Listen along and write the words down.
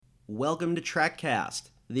Welcome to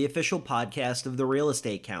TrackCast, the official podcast of the Real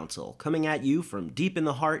Estate Council, coming at you from deep in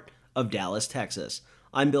the heart of Dallas, Texas.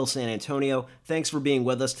 I'm Bill San Antonio. Thanks for being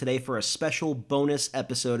with us today for a special bonus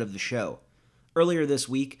episode of the show. Earlier this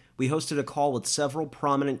week, we hosted a call with several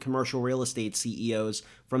prominent commercial real estate CEOs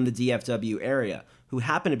from the DFW area who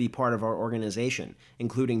happen to be part of our organization,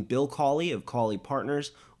 including Bill Cawley of Cawley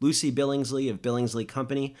Partners, Lucy Billingsley of Billingsley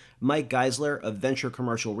Company, Mike Geisler of Venture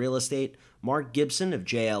Commercial Real Estate, Mark Gibson of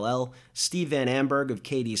JLL, Steve Van Amberg of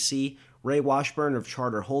KDC, Ray Washburn of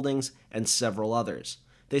Charter Holdings, and several others.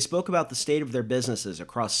 They spoke about the state of their businesses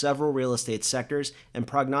across several real estate sectors and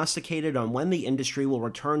prognosticated on when the industry will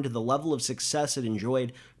return to the level of success it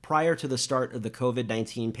enjoyed prior to the start of the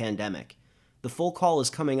COVID-19 pandemic. The full call is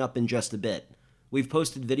coming up in just a bit. We've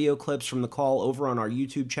posted video clips from the call over on our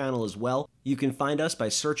YouTube channel as well. You can find us by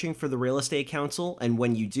searching for the Real Estate Council, and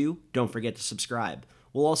when you do, don't forget to subscribe.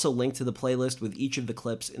 We'll also link to the playlist with each of the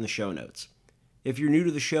clips in the show notes. If you're new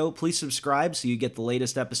to the show, please subscribe so you get the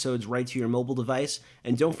latest episodes right to your mobile device,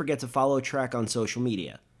 and don't forget to follow Track on social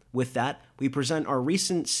media. With that, we present our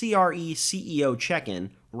recent CRE CEO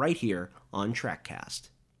check-in right here on TrackCast.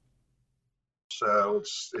 So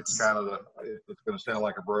it's kind of it's going to sound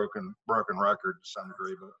like a broken record to some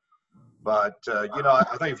degree, but I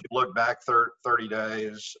think if you look back 30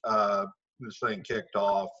 days, this thing kicked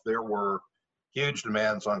off. There were huge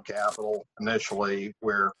demands on capital initially,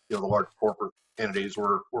 where the large corporate entities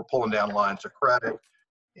were pulling down lines of credit,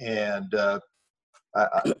 and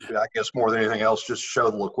I guess more than anything else, just show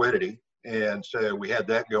the liquidity. And so we had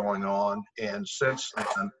that going on, and since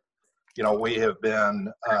then, we have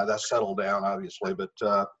been, that's settled down obviously, but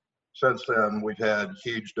since then we've had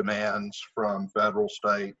huge demands from federal,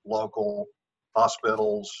 state, local,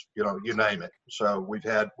 hospitals, you name it. So we've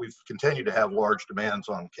continued to have large demands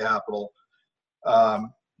on capital. I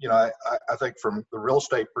think from the real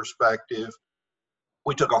estate perspective,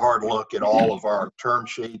 we took a hard look at all of our term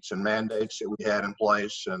sheets and mandates that we had in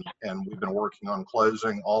place, and we've been working on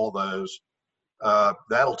closing all of those.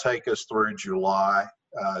 That'll take us through July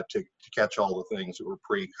to catch all the things that were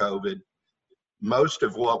pre-COVID. Most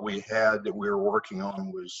of what we had that we were working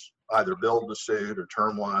on was either build to suit or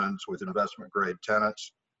term loans with investment grade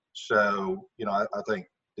tenants. So, I think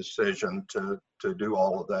decision to do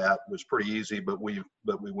all of that was pretty easy, but we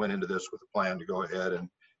went into this with a plan to go ahead and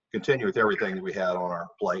continue with everything that we had on our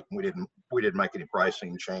plate. And we didn't make any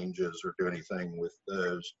pricing changes or do anything with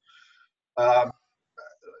those.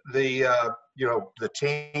 The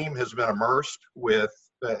team has been immersed with,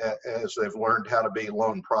 as they've learned how to be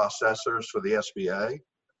loan processors for the SBA.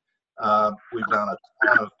 We've done a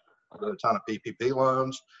ton of PPP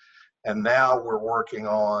loans, and now we're working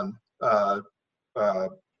on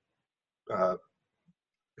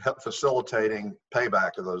facilitating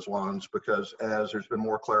payback of those loans, because as there's been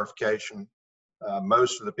more clarification,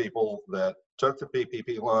 most of the people that took the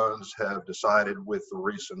PPP loans have decided, with the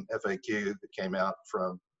recent FAQ that came out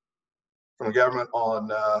from the government on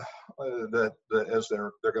that as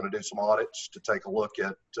they're going to do some audits to take a look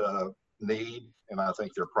at need, and I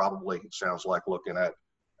think they're probably, it sounds like, looking at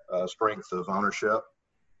strength of ownership.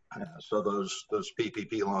 So those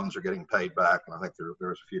PPP loans are getting paid back, and I think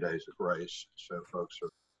there's a few days of grace. So folks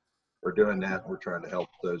are doing that, and we're trying to help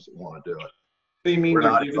those that want to do it. So you mean we're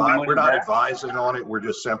not advising on it. We're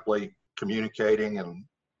just simply communicating and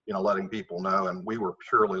letting people know. And we were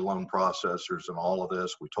purely loan processors in all of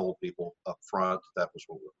this. We told people up front that was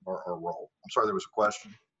what our role. I'm sorry, there was a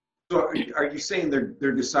question. So are you saying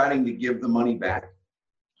they're deciding to give the money back?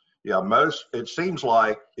 Yeah, it seems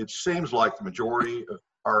like the majority of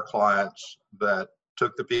our clients that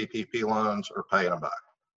took the PPP loans are paying them back.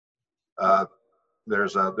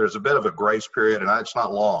 There's a bit of a grace period, and it's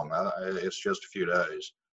not long. It's just a few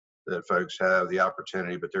days that folks have the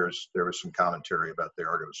opportunity, but there was some commentary about they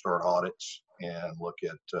are going to start audits and look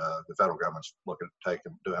at the federal government's looking at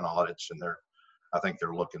doing audits, and I think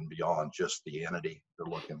they're looking beyond just the entity. They're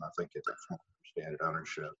looking, I think, at standard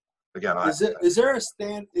ownership. Again, is there a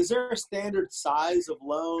standard size of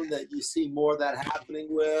loan that you see more of that happening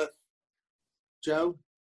with, Joe?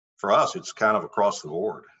 For us, it's kind of across the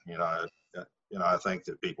board. I think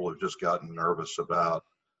that people have just gotten nervous about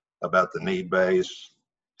the need-based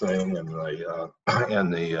thing and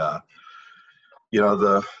the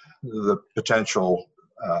potential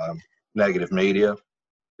negative media,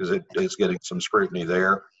 because it's getting some scrutiny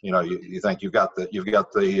there. You think you've got the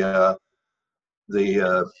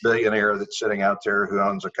billionaire that's sitting out there who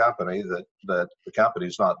owns a company that the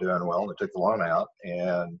company's not doing well, and they took the loan out,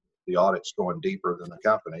 and the audit's going deeper than the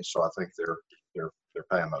company. So I think they're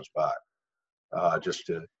paying those back just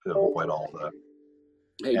to avoid all that.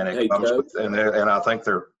 Hey, And it hey, comes Joe. with, and I think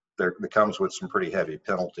they're there that comes with some pretty heavy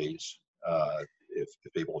penalties if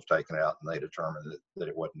people have taken it out and they determine that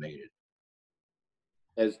it wasn't needed.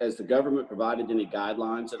 Has the government provided any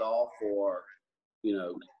guidelines at all for,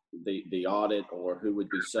 the audit, or who would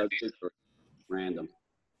be subject, or random?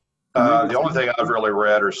 The only thing I've really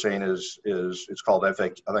read or seen is it's called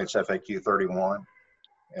FAQ. I think it's FAQ 31,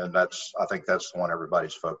 and I think that's the one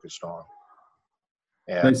everybody's focused on.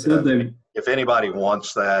 And they said if anybody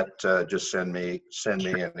wants that, just send me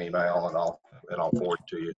an email and I'll forward it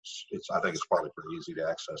to you. I think it's probably pretty easy to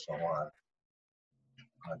access online.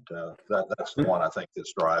 But that's the one I think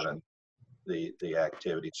that's driving the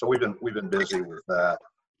activity. So we've been busy with that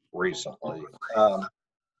recently.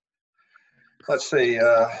 Let's see.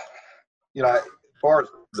 As far as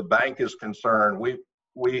the bank is concerned,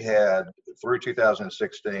 we had through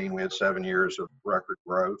 2016, we had 7 years of record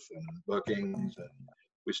growth and bookings, and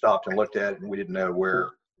we stopped and looked at it, and we didn't know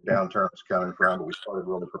where downturn was coming from, but we started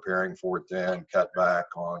really preparing for it then, cut back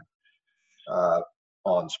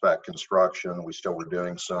on spec construction. We still were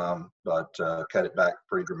doing some, but cut it back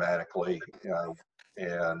pretty dramatically,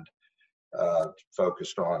 and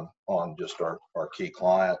focused on just our key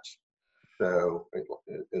clients. So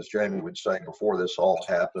as Jamie would say, before this all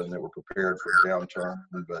happened, they were prepared for a downturn,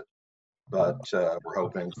 but we're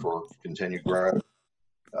hoping for continued growth.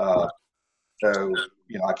 So,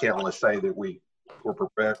 I can't really say that we were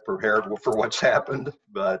prepared for what's happened,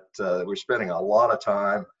 but we're spending a lot of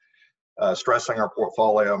time stressing our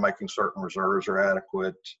portfolio, making certain reserves are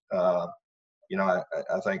adequate. I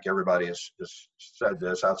think everybody has said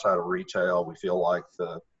this. Outside of retail, we feel like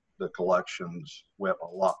the collections went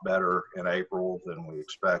a lot better in April than we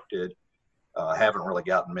expected. Haven't really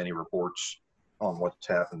gotten many reports on what's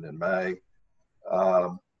happened in May.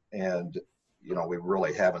 And we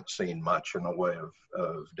really haven't seen much in the way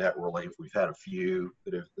of debt relief. We've had a few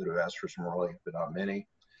that have asked for some relief, but not many.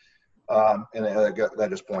 And that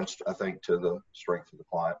just points, I think, to the strength of the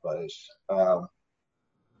client base.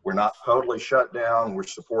 We're not totally shut down. We're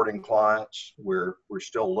supporting clients. We're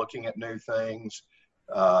still looking at new things.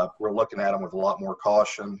 We're looking at them with a lot more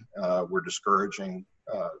caution. We're discouraging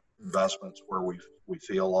investments where we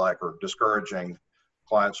feel like, or discouraging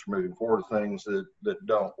clients from moving forward to things that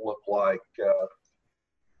don't look like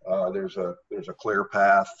there's a clear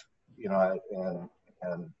path,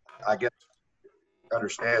 and I guess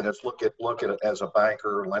understand this. Look at it as a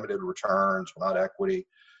banker, limited returns, not equity.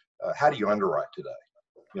 How do you underwrite today?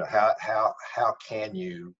 How can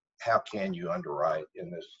you underwrite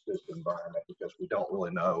in this environment, because we don't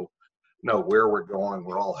really know where we're going.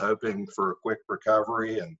 We're all hoping for a quick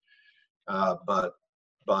recovery, and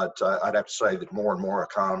but I'd have to say that more and more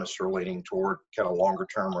economists are leaning toward kind of longer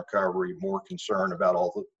term recovery, more concerned about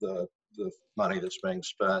all the money that's being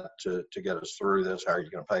spent to get us through this. How are you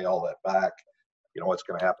going to pay all that back? What's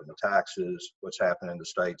going to happen to taxes? What's happening to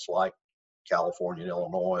states like California and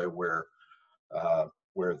Illinois, where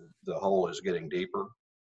the hole is getting deeper,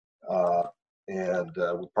 and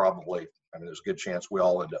we probably, there's a good chance we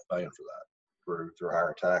all end up paying for that through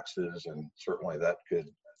higher taxes, and certainly that could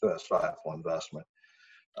stifle investment.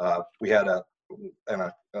 We had a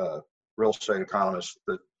real estate economist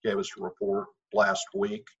that gave us a report last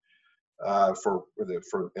week for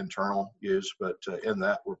internal use, but in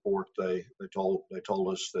that report they told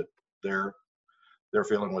us that their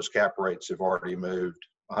feeling was cap rates have already moved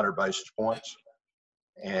 100 basis points,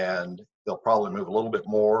 and they'll probably move a little bit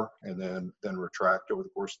more and then retract over the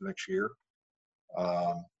course of the next year.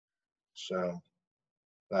 So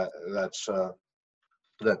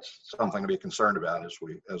that's something to be concerned about as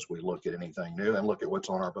we look at anything new and look at what's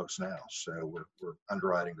on our books now. So we're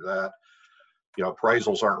underwriting to that.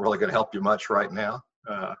 Appraisals aren't really going to help you much right now.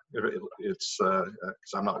 It's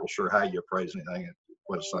because I'm not real sure how you appraise anything and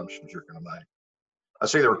what assumptions you're going to make. I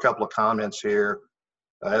see there were a couple of comments here.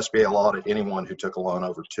 SBA will audit anyone who took a loan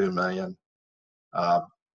over $2 million.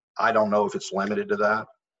 I don't know if it's limited to that.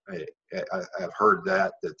 I've heard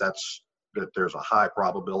that there's a high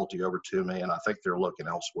probability over $2 million. I think they're looking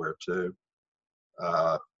elsewhere too.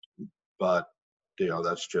 But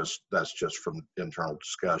that's just from internal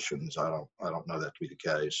discussions. I don't know that to be the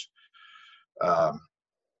case.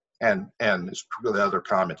 And it's the other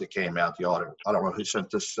comment that came out, the audit. I don't know who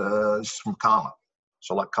sent this. This is from Colin.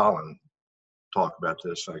 So let Colin talk about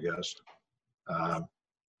this, I guess.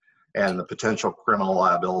 And the potential criminal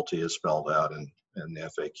liability is spelled out in the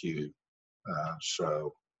FAQ.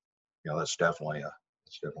 So that's definitely a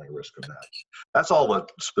risk of that. That's all the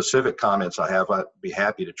specific comments I have. I'd be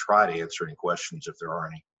happy to try to answer any questions if there are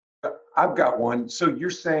any. I've got one. So you're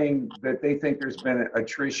saying that they think there's been an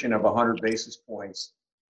attrition of 100 basis points.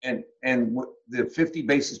 The 50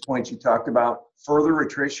 basis points you talked about, further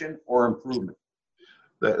attrition or improvement?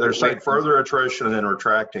 They're saying further attrition and then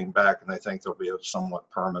retracting back, and they think there'll be a somewhat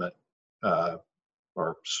permanent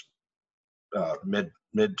or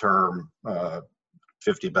midterm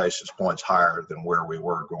 50 basis points higher than where we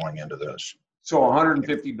were going into this. So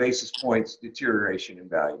 150 basis points deterioration in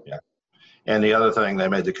value. Yeah. And the other thing, they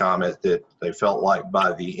made the comment that they felt like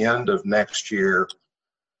by the end of next year,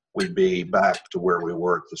 we'd be back to where we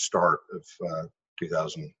were at the start of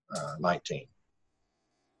 2019.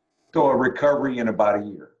 So a recovery in about a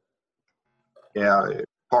year. Yeah,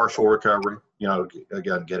 partial recovery,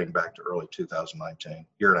 again, getting back to early 2019,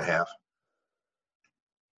 year and a half.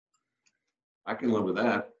 I can live with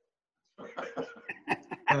that.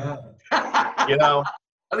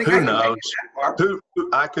 Who knows?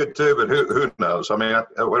 I could too, but who knows? I mean,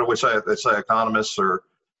 what do we say? They say economists are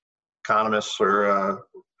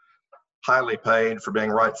highly paid for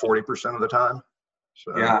being right 40% of the time.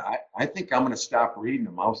 So. Yeah, I think I'm going to stop reading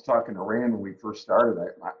them. I was talking to Rand when we first started.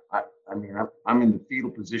 I mean, I'm in the fetal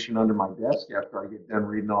position under my desk after I get done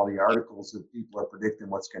reading all the articles that people are predicting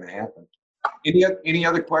what's going to happen. Any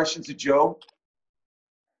other questions of Joe?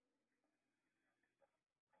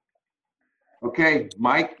 Okay,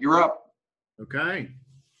 Mike, you're up. Okay.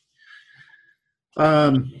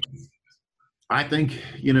 I think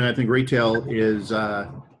retail is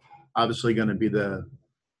obviously going to be the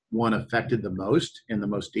one affected the most and the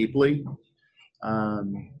most deeply.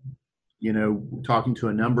 Talking to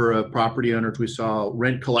a number of property owners, we saw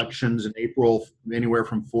rent collections in April anywhere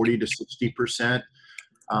from 40 to 60%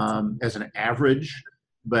 as an average,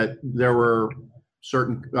 but there were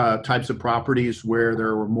certain types of properties where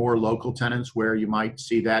there were more local tenants where you might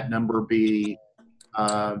see that number be,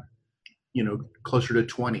 closer to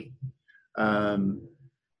 20.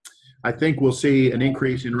 I think we'll see an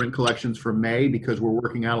increase in rent collections for May because we're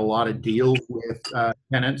working out a lot of deals with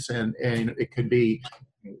tenants, and it could be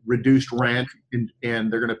reduced rent, and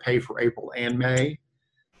they're going to pay for April and May.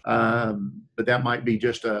 But that might be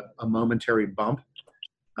just a momentary bump.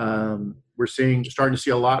 We're starting to see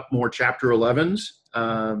a lot more Chapter 11s.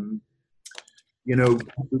 Some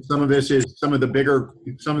of this is some of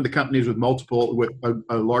the companies with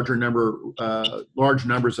a large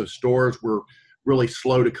numbers of stores were really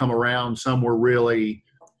slow to come around. Some were really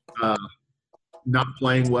not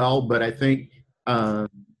playing well, but I think a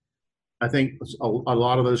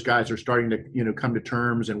lot of those guys are starting to come to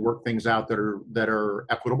terms and work things out that are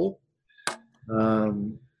equitable.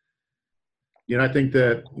 I think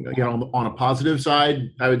that on a positive side,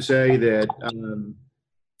 I would say that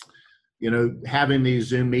having these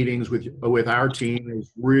Zoom meetings with our team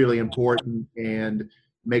is really important, and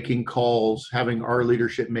making calls, having our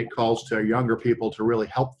leadership make calls to our younger people to really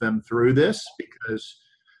help them through this, because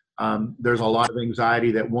there's a lot of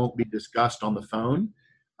anxiety that won't be discussed on the phone.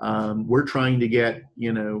 We're trying to get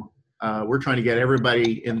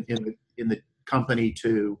everybody in the company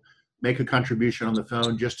to make a contribution on the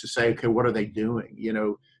phone, just to say, okay, what are they doing?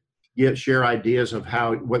 Share ideas of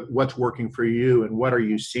what's working for you and what are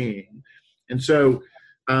you seeing. And so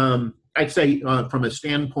I'd say from a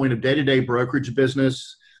standpoint of day-to-day brokerage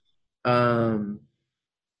business, I'd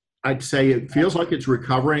say it feels like it's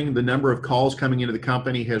recovering. The number of calls coming into the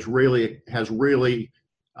company has really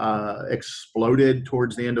exploded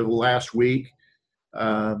towards the end of the last week.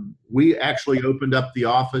 We actually opened up the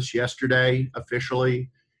office yesterday officially,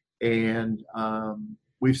 and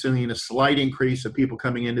we've seen a slight increase of people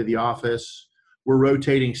coming into the office. We're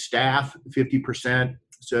rotating staff 50%.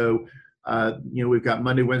 So we've got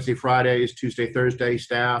Monday, Wednesday, Fridays, Tuesday, Thursday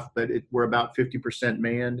staff, but we're about 50%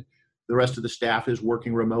 manned. The rest of the staff is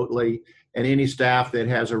working remotely, and any staff that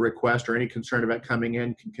has a request or any concern about coming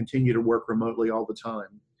in can continue to work remotely all the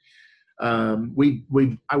time.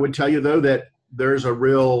 I would tell you though that there's a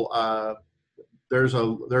real there's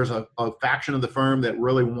a faction of the firm that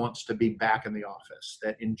really wants to be back in the office,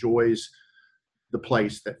 that enjoys the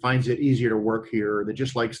place, that finds it easier to work here, that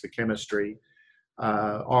just likes the chemistry.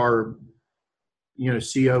 Our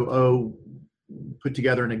COO put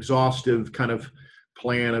together an exhaustive kind of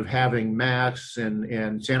plan of having masks and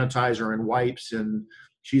sanitizer and wipes, and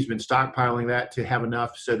she's been stockpiling that to have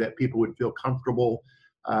enough so that people would feel comfortable.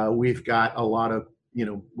 We've got a lot of,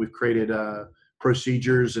 we've created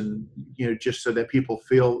procedures and, just so that people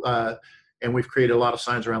feel, and we've created a lot of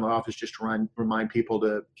signs around the office just to remind people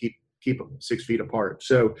to keep them 6 feet apart.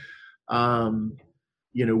 So,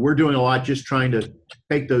 we're doing a lot, just trying to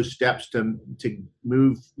take those steps to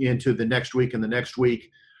move into the next week and the next week.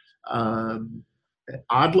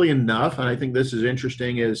 Oddly enough, and I think this is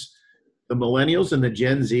interesting, is the millennials and the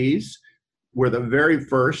Gen Zs were the very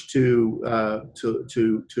first to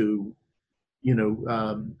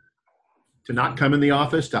not come in the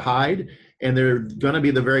office, to hide, and they're going to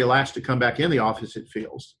be the very last to come back in the office, it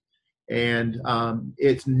feels. And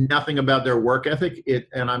it's nothing about their work ethic.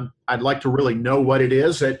 I'd like to really know what it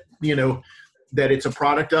is that it's a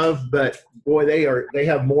product of. But boy, they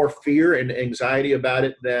have more fear and anxiety about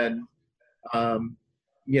it than than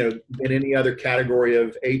any other category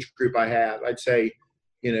of age group I have. I'd say,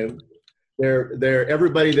 they're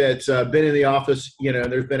everybody that's been in the office.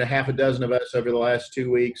 There's been a half a dozen of us over the last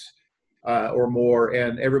 2 weeks or more,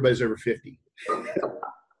 and everybody's over 50.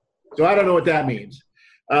 So I don't know what that means.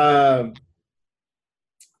 So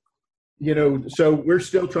we're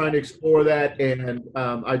still trying to explore that. And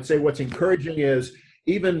I'd say what's encouraging is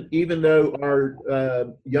even though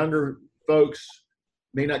our younger folks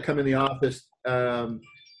may not come in the office,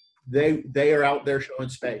 they are out there showing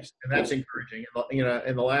space, and that's encouraging.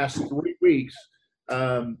 In the last 3 weeks,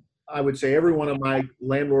 I would say every one of my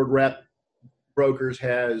landlord rep brokers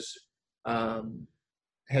has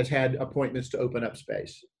had appointments to open up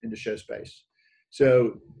space and to show space.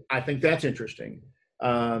 So I think that's interesting.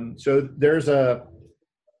 So there is a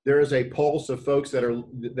pulse of folks that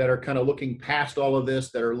are kind of looking past all of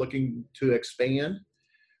this, that are looking to expand.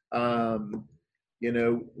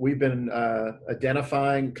 We've been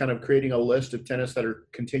identifying, kind of creating a list of tenants that are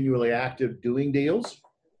continually active doing deals.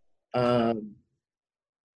 But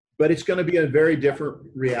it's going to be a very different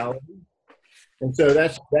reality. And so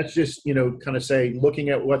that's just, kind of say, looking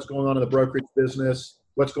at what's going on in the brokerage business,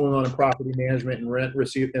 what's going on in property management and rent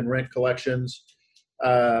receipt and rent collections.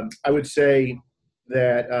 I would say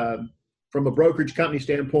that from a brokerage company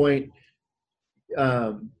standpoint,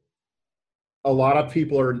 a lot of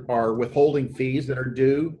people are withholding fees that are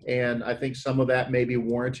due, and I think some of that may be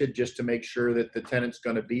warranted just to make sure that the tenant's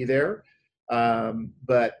going to be there.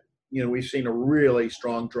 But we've seen a really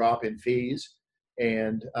strong drop in fees,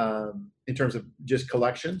 and in terms of just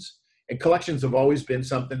collections. And collections have always been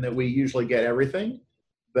something that we usually get everything.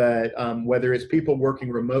 But whether it's people working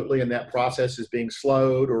remotely and that process is being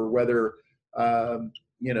slowed, or whether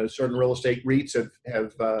certain real estate REITs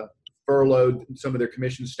have furloughed some of their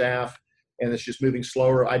commission staff and it's just moving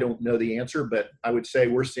slower, I don't know the answer. But I would say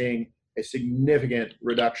we're seeing a significant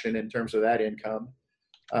reduction in terms of that income.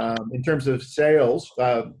 In terms of sales,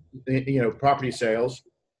 property sales,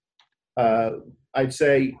 I'd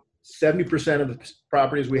say 70% of the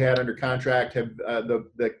properties we had under contract have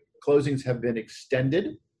the closings have been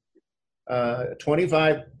extended.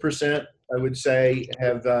 25%, I would say,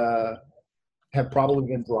 have probably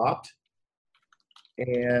been dropped,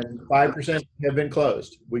 and 5% have been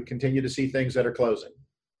closed. We continue to see things that are closing.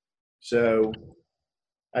 So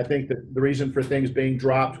I think that the reason for things being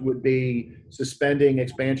dropped would be suspending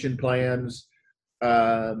expansion plans.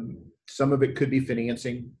 Some of it could be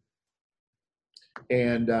financing.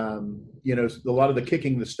 And, a lot of the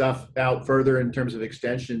kicking the stuff out further in terms of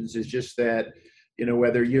extensions is just that,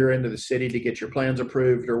 whether you're into the city to get your plans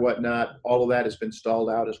approved or whatnot, all of that has been stalled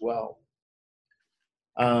out as well.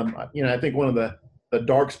 I think one of the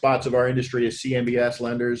dark spots of our industry is CMBS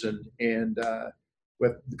lenders, and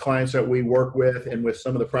with the clients that we work with and with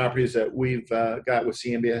some of the properties that we've got with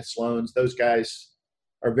CMBS loans, those guys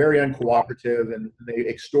are very uncooperative, and they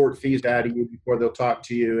extort fees out of you before they'll talk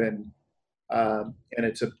to you. And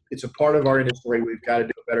it's a part of our industry. We've got to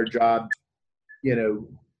do a better job,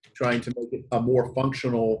 trying to make it a more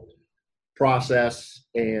functional process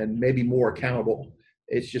and maybe more accountable.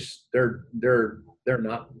 It's just they're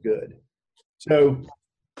not good. So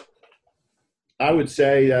I would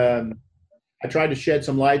say I tried to shed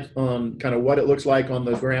some light on kind of what it looks like on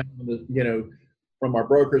the ground, from our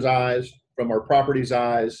broker's eyes, from our property's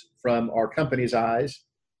eyes, from our company's eyes.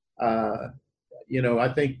 I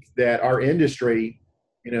think that our industry,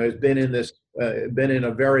 has been in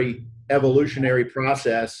a very evolutionary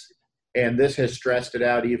process, and this has stressed it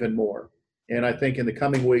out even more. And I think in the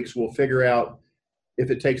coming weeks, we'll figure out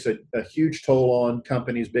if it takes a huge toll on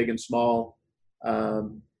companies, big and small.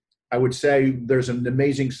 I would say there's an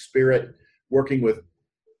amazing spirit working with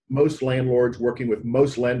most landlords, working with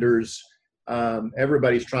most lenders.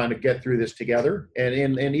 Everybody's trying to get through this together, and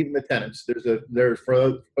even the tenants.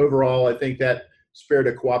 Overall, I think that spirit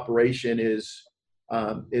of cooperation is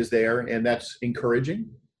there, and that's encouraging.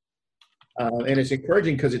 And it's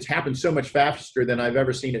encouraging because it's happened so much faster than I've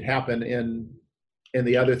ever seen it happen in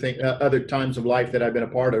the other times of life that I've been a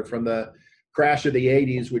part of, from the crash of the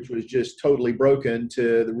 80s, which was just totally broken,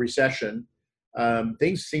 to the recession.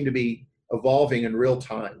 Things seem to be evolving in real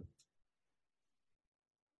time.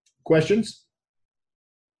 Questions?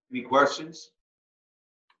 Any questions?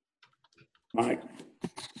 Mike,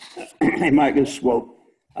 Hey, Mike, this is Swope.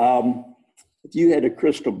 If you had a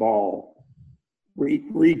crystal ball,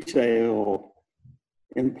 retail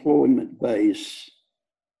employment base,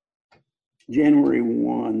 January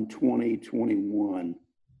 1, 2021,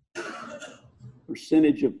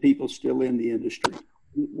 percentage of people still in the industry,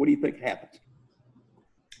 what do you think happens?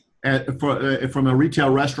 From a retail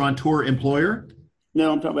restaurateur employer?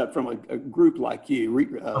 No, I'm talking about from a group like you,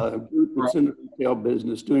 a group that's in the retail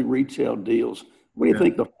business doing retail deals. What do you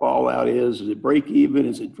think the fallout is? Is it break even?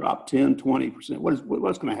 Is it drop 10, 20%?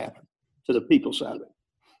 What's going to happen to the people side of it?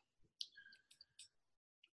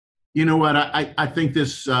 You know what? I think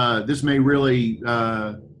this may really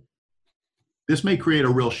this may create a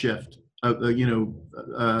real shift.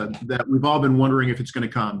 That we've all been wondering if it's going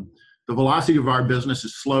to come. The velocity of our business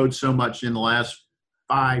has slowed so much in the last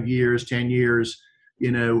 5 years, 10 years.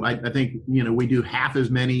 I think, we do half as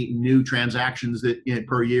many new transactions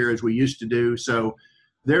per year as we used to do. So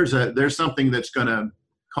there's something that's going to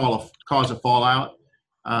cause a fallout.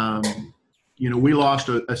 We lost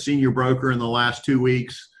a senior broker in the last 2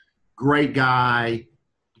 weeks. Great guy,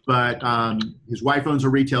 but his wife owns a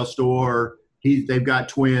retail store. They've got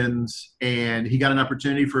twins, and he got an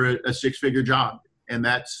opportunity for a six-figure job, and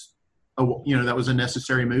that was a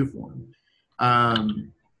necessary move for him.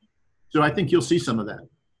 So I think you'll see some of that.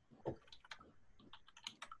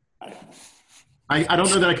 I don't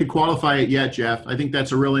know that I could qualify it yet, Jeff. I think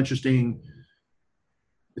that's a real interesting.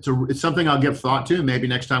 It's something I'll give thought to. Maybe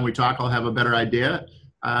next time we talk, I'll have a better idea.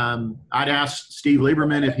 I'd ask Steve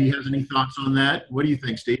Lieberman if he has any thoughts on that. What do you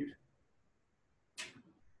think, Steve?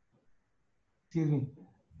 Excuse me.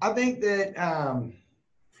 I think that,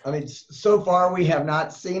 so far we have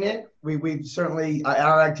not seen it. We've certainly,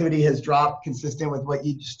 our activity has dropped consistent with what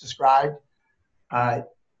you just described.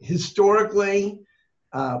 Historically,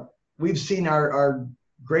 we've seen our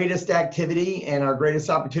greatest activity and our greatest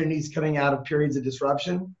opportunities coming out of periods of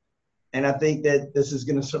disruption. And I think that this is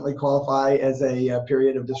going to certainly qualify as a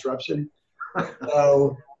period of disruption.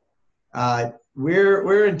 So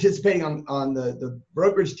we're anticipating on the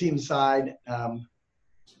brokerage team side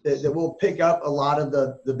that we'll pick up a lot of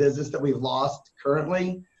the business that we've lost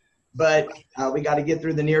currently, but we got to get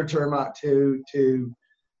through the near term to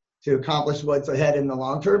accomplish what's ahead in the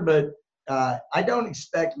long term. But I don't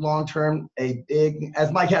expect long term a big,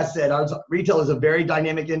 as Mike has said, retail is a very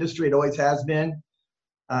dynamic industry. It always has been,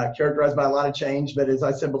 characterized by a lot of change. But as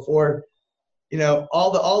I said before,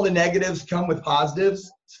 all the negatives come with positives.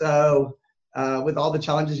 So with all the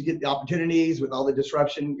challenges, you get the opportunities. With all the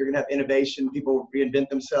disruption, you're going to have innovation. People will reinvent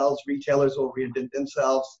themselves. Retailers will reinvent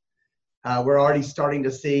themselves. We're already starting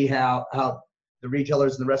to see how the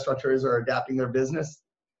retailers and the restaurateurs are adapting their business.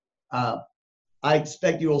 I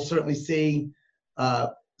expect you will certainly see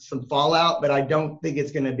some fallout, but I don't think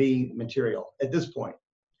it's going to be material at this point.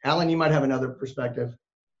 Alan, you might have another perspective.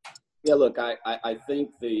 Yeah, look, I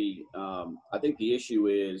think the issue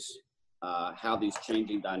is how these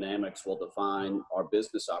changing dynamics will define our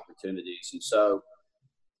business opportunities. And so,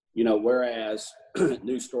 whereas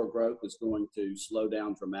new store growth is going to slow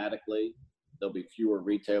down dramatically, there'll be fewer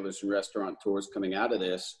retailers and restaurateurs coming out of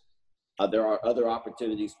this. There are other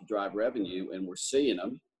opportunities to drive revenue, and we're seeing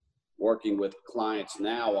them, working with clients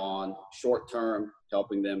now on short-term,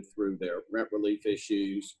 helping them through their rent relief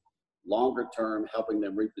issues, longer term, helping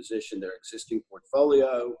them reposition their existing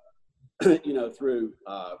portfolio, through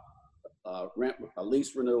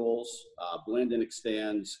lease renewals, blend and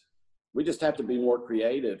extends. We just have to be more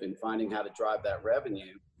creative in finding how to drive that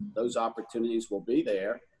revenue. Those opportunities will be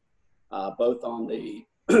there, both on the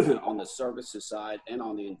on the services side and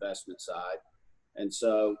on the investment side. And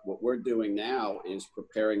so what we're doing now is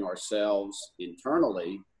preparing ourselves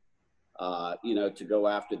internally, to go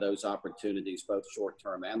after those opportunities, both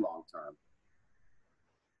short-term and long-term.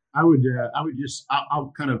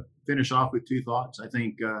 I'll kind of finish off with two thoughts. I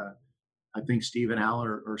think Steve and Al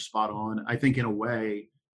are spot on. I think in a way,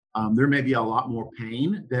 there may be a lot more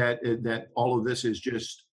pain that all of this is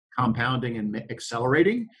just compounding and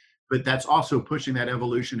accelerating, but that's also pushing that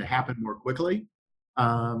evolution to happen more quickly,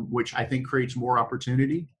 which I think creates more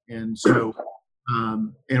opportunity. And so,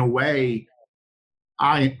 in a way,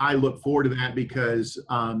 I look forward to that because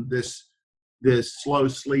this slow,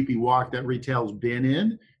 sleepy walk that retail's been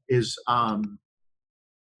in is, I'd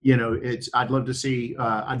like to see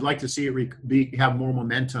it have more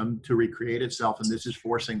momentum to recreate itself, and this is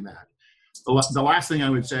forcing that. The last thing I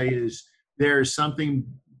would say is there's something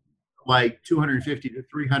like 250 to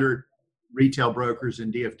 300 retail brokers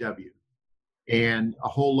in DFW, and a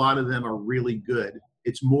whole lot of them are really good.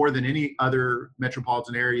 It's more than any other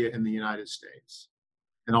metropolitan area in the United States.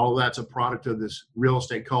 And all of that's a product of this real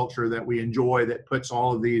estate culture that we enjoy, that puts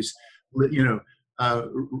all of these,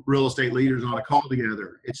 real estate leaders on a call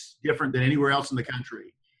together. It's different than anywhere else in the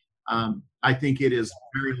country. I think it is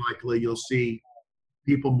very likely you'll see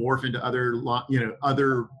people morph into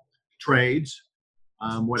other trades.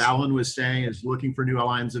 What Alan was saying is looking for new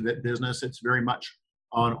lines of business. It's very much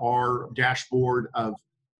on our dashboard of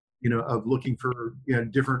looking for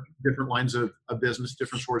different lines of business,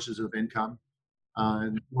 different sources of income.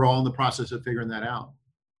 And we're all in the process of figuring that out.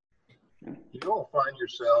 Do you all find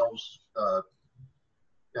yourselves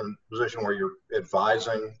in a position where you're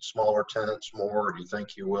advising smaller tenants more, or do you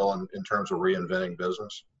think you will in terms of reinventing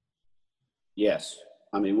business? Yes.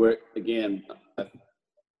 I mean,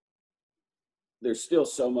 there's still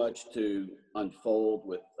so much to unfold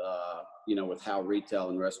with, with how retail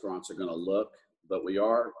and restaurants are going to look, but we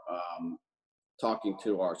are talking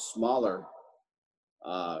to our smaller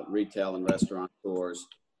retail and restaurant stores,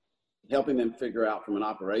 helping them figure out from an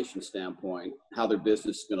operations standpoint how their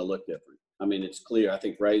business is going to look different. I mean, it's clear. I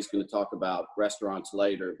think Ray's going to talk about restaurants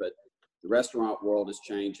later, but the restaurant world is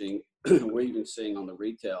changing. We're even seeing on the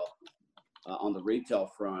retail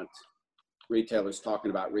front, retailers talking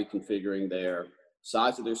about reconfiguring their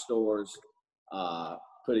size of their stores,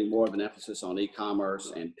 putting more of an emphasis on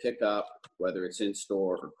e-commerce and pickup, whether it's in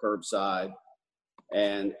store or curbside.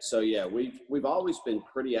 And so, yeah, we've always been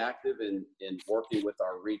pretty active in working with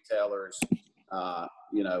our retailers,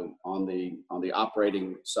 on the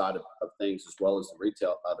operating side of things, as well as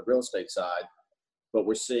the real estate side. But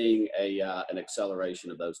we're seeing an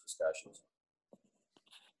acceleration of those discussions.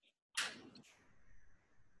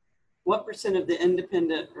 What % of the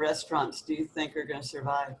independent restaurants do you think are going to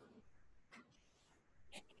survive?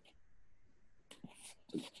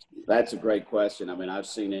 That's a great question. I mean, I've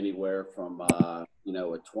seen anywhere from a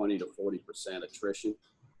 20 to 40% attrition,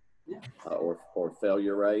 or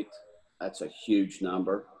failure rate. That's a huge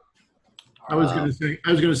number. I was going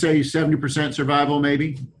to say 70% survival,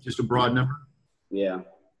 maybe, just a broad number. Yeah.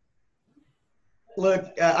 Look,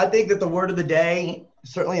 I think that the word of the day,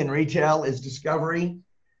 certainly in retail, is discovery,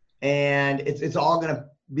 and it's all going to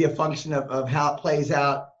be a function of how it plays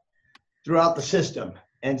out throughout the system.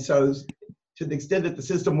 And so, to the extent that the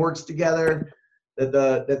system works together, that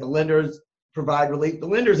the lenders provide relief. The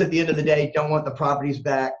lenders at the end of the day don't want the properties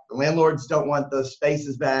back. The landlords don't want the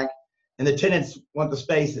spaces back, and the tenants want the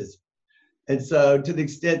spaces. And so, to the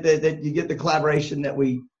extent that you get the collaboration that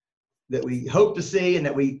we hope to see and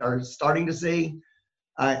that we are starting to see,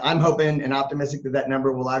 I'm hoping and optimistic that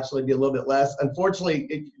number will actually be a little bit less.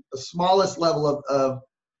 Unfortunately, the smallest level of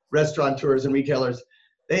restaurateurs and retailers,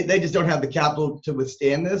 they just don't have the capital to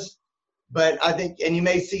withstand this. But I think, and you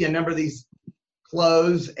may see a number of these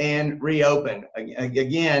close and reopen.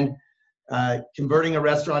 Again, converting a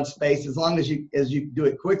restaurant space, as long as you do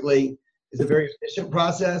it quickly, is a very efficient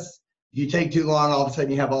process. If you take too long, all of a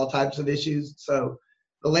sudden you have all types of issues. So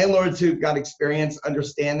the landlords who've got experience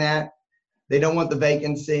understand that. They don't want the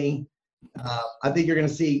vacancy. I think you're going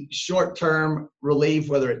to see short-term relief,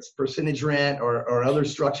 whether it's percentage rent or other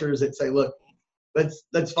structures that say, look,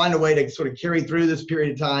 let's find a way to sort of carry through this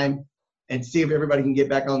period of time and see if everybody can get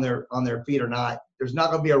back on their feet or not. There's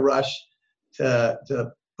not going to be a rush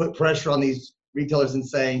to put pressure on these retailers and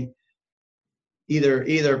saying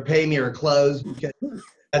either pay me or close, because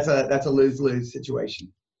that's a lose-lose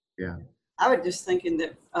situation. Yeah. I was just thinking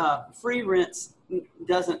that free rents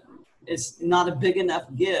it's not a big enough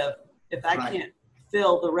give if I can't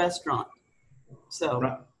fill the restaurant. So.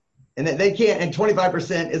 Right. And they can't, and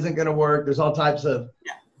 25% isn't going to work. There's all types of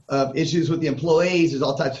issues with the employees. There's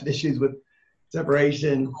all types of issues with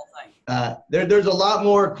separation. There's a lot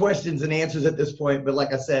more questions and answers at this point, but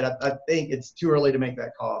like I said, I think it's too early to make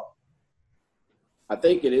that call. I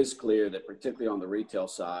think it is clear that particularly on the retail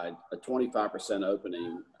side, a 25%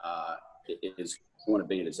 opening is going to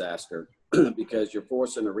be a disaster because you're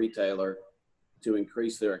forcing a retailer to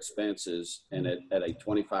increase their expenses, and at a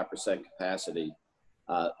 25% capacity,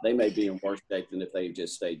 they may be in worse shape than if they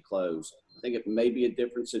just stayed closed. I think it may be a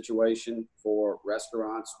different situation for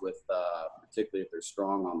restaurants, with particularly if they're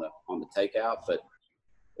strong on the takeout, but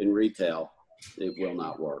in retail, it will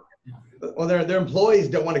not work. Well, their employees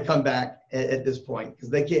don't want to come back at this point because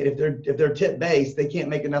they can't. If they're tip based, they can't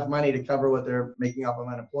make enough money to cover what they're making off of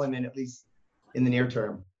unemployment, at least in the near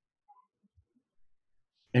term.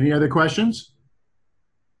 Any other questions?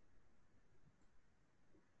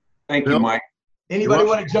 Thank you, Mike. Anybody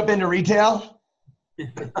want to jump into retail?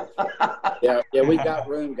 Yeah, we got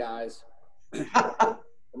room, guys.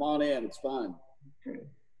 Come on in, it's fun.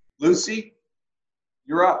 Lucy,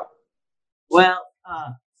 you're up. Well,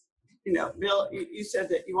 Bill, you said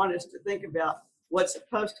that you want us to think about what's a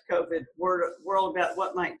post-COVID world about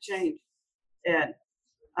what might change. And,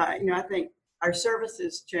 I think our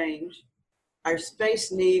services change, our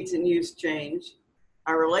space needs and use change,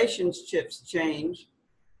 our relationships change,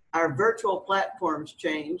 our virtual platforms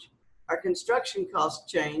change, our construction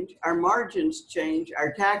costs change, our margins change,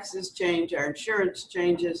 our taxes change, our insurance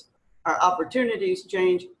changes, our opportunities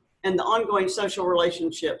change, and the ongoing social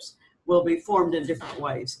relationships will be formed in different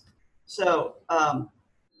ways. So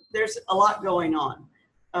there's a lot going on.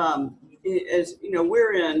 As you know,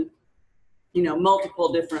 we're in,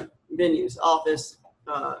 multiple different venues, office,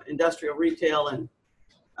 industrial, retail, and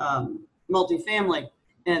multifamily.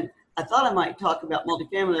 And I thought I might talk about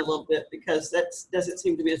multifamily a little bit because that doesn't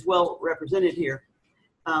seem to be as well represented here.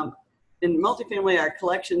 In multifamily, our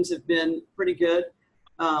collections have been pretty good.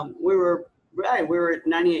 We were at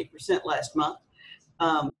 98% last month.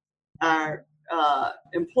 Our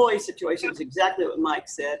employee situation is exactly what Mike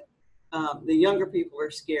said. The younger people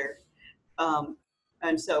are scared.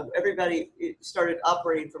 And so everybody started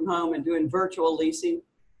operating from home and doing virtual leasing.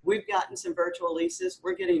 We've gotten some virtual leases.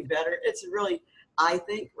 We're getting better. It's really, I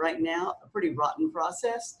think right now, a pretty rotten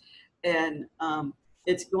process. And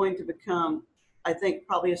it's going to become, I think,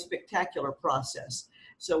 probably a spectacular process.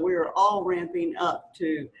 So we are all ramping up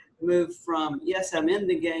to move from, yes, I'm in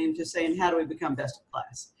the game, to saying, how do we become best in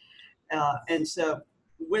class? And so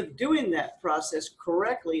with doing that process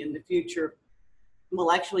correctly in the future,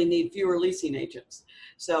 we'll actually need fewer leasing agents.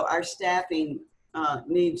 So our staffing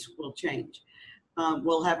needs will change.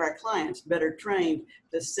 We'll have our clients better trained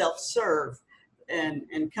to self-serve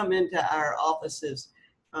and come into our offices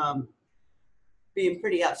being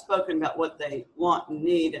pretty outspoken about what they want and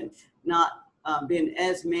need, and not being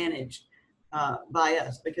as managed by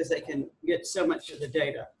us because they can get so much of the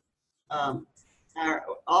data. Our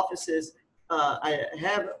offices, I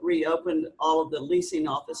have reopened all of the leasing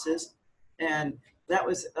offices, and that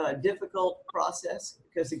was a difficult process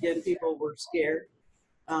because, again, people were scared.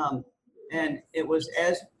 And it was,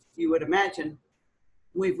 as you would imagine,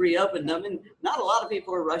 we've reopened them, and not a lot of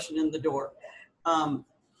people are rushing in the door.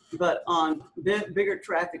 But on bigger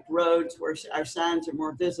traffic roads where our signs are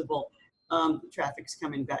more visible, traffic's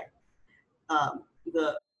coming back.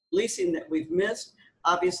 The leasing that we've missed,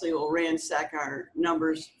 obviously, will ransack our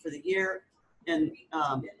numbers for the year. And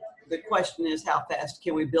the question is, how fast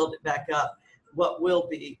can we build it back up? What will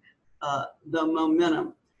be the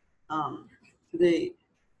momentum? The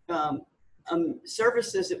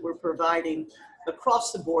services that we're providing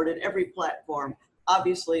across the board at every platform,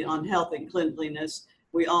 obviously on health and cleanliness,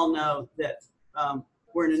 we all know that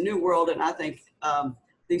we're in a new world, and I think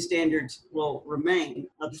these standards will remain.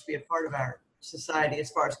 They'll just be a part of our society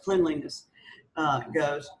as far as cleanliness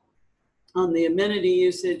goes. On the amenity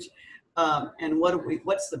usage, and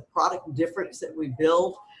what's the product difference that we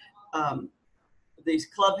build? These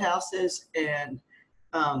clubhouses, and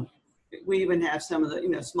we even have some of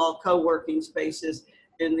the small co-working spaces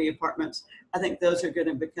in the apartments. I think those are going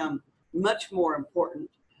to become much more important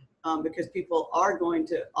because people are going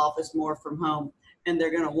to office more from home, and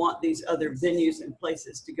they're going to want these other venues and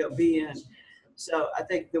places to go be in. So I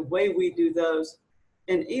think the way we do those,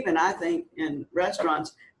 and even I think in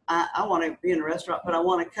restaurants, I want to be in a restaurant, but I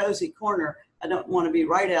want a cozy corner. I don't want to be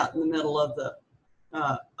right out in the middle of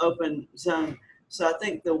the open zone. So I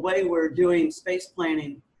think the way we're doing space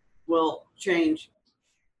planning will change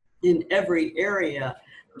in every area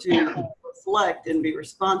to reflect and be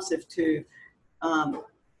responsive to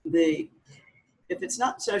if it's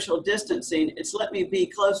not social distancing, it's let me be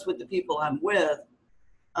close with the people I'm with.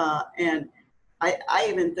 And I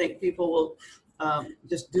even think people will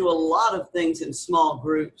just do a lot of things in small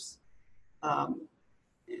groups.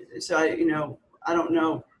 So I don't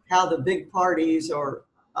know how the big parties or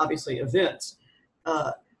obviously events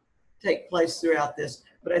take place throughout this,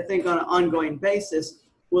 but I think on an ongoing basis,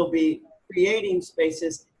 we'll be creating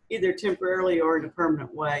spaces either temporarily or in a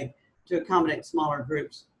permanent way to accommodate smaller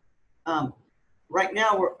groups. Right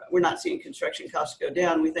now, we're not seeing construction costs go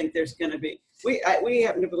down. We think there's going to be, we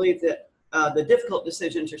happen to believe that the difficult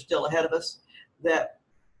decisions are still ahead of us, that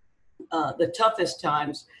the toughest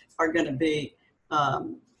times are going to be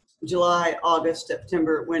July, August,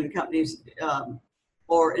 September, when companies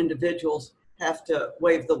or individuals have to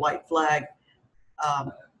wave the white flag,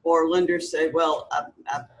 or lenders say, well,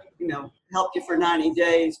 I helped you for 90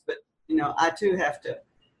 days, but I too have to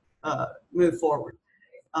move forward.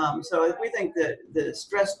 So we think that the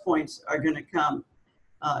stress points are going to come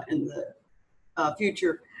in the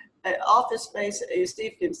future. Office space,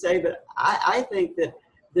 Steve can say, but I think that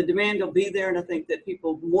the demand will be there, and I think that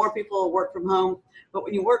more people will work from home. But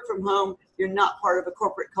when you work from home, you're not part of a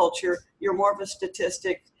corporate culture. You're more of a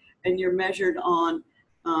statistic. and you're measured on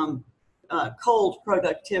cold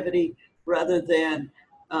productivity rather than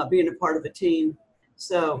being a part of a team.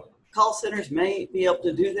 So call centers may be able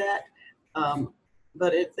to do that,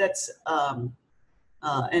 but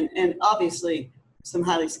and obviously some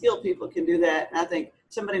highly skilled people can do that. And I think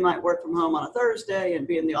somebody might work from home on a Thursday and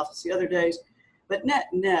be in the office the other days, but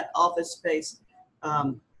net office space,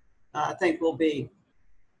 I think will be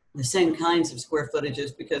the same kinds of square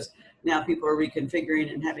footages, because now people are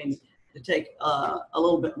reconfiguring and having to take a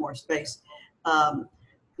little bit more space.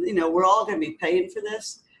 We're all going to be paying for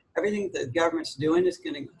this. Everything the government's doing is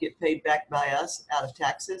going to get paid back by us out of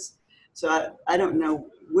taxes. So I don't know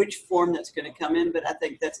which form that's going to come in, but I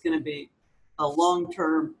think that's going to be a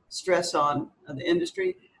long-term stress on the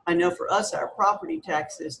industry. I know for us, our property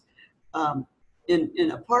taxes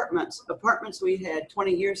in apartments we had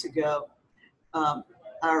 20 years ago,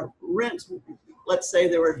 our rents, let's say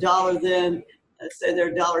they were $1 then, let's say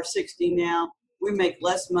they're $1.60 now. We make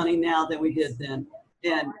less money now than we did then.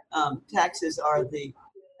 And taxes are the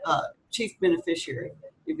chief beneficiary.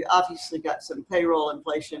 You've obviously got some payroll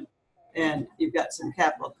inflation and you've got some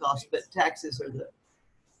capital costs, but taxes are the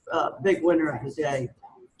big winner of the day.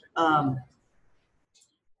 I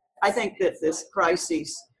think that this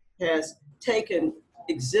crisis has taken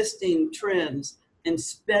existing trends and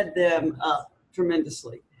sped them up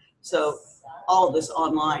tremendously. So all of this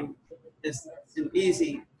online is an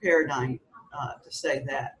easy paradigm to say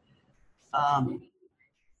that.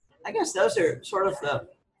 I guess those are sort of the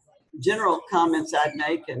general comments I'd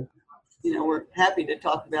make, and we're happy to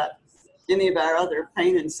talk about any of our other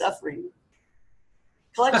pain and suffering.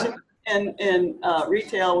 Collection and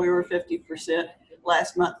retail, we were 50%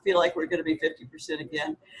 last month. Feel like we're going to be 50%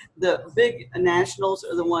 again. The big nationals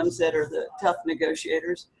are the ones that are the tough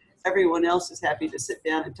negotiators. Everyone else is happy to sit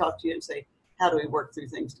down and talk to you and say, how do we work through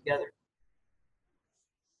things together?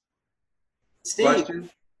 Steve? Question?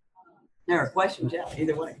 There are questions, yeah,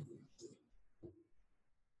 either way.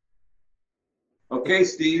 Okay,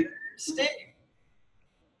 Steve. Steve?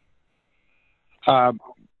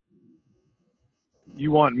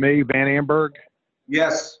 You want me, Van Amberg?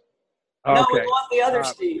 Yes. No, we Okay. want the other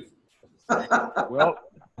Steve. Well,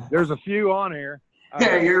 there's a few on here.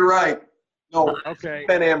 Yeah, you're right. No, Okay.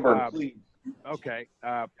 Ben Amber, please. Okay.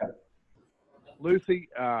 Lucy,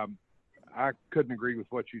 I couldn't agree with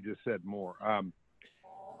what you just said more.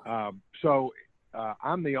 So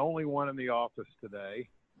I'm the only one in the office today.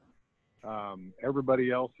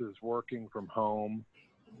 Everybody else is working from home.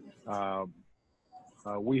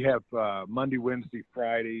 We have Monday, Wednesday,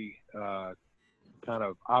 Friday kind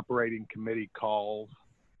of operating committee calls.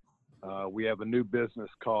 We have a new business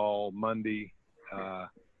call Monday,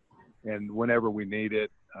 and whenever we need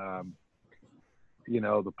it.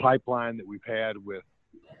 The pipeline that we've had with,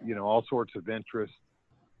 all sorts of interest,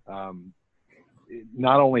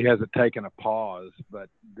 not only has it taken a pause, but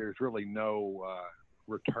there's really no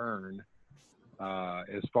return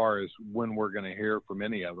as far as when we're going to hear from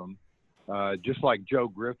any of them. Just like Joe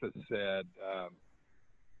Griffith said,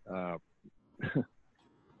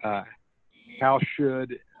 how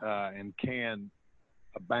should and can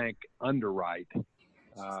a bank underwrite?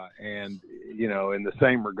 And, in the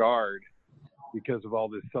same regard, because of all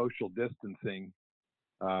this social distancing,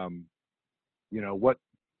 what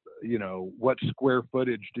square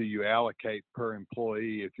footage do you allocate per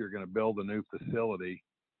employee if you're going to build a new facility?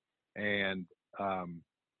 And,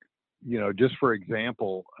 just for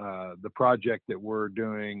example, the project that we're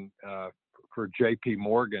doing for JP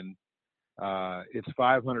Morgan, it's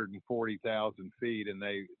 540,000 feet, and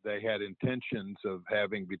they had intentions of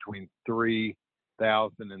having between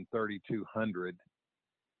 3,000 and 3,200.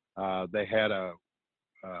 They had a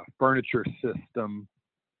furniture system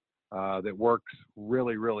that works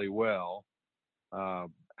really, really well.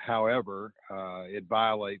 However, it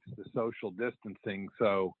violates the social distancing,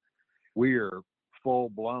 so we're full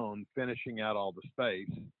blown finishing out all the space.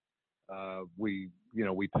 We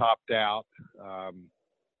topped out.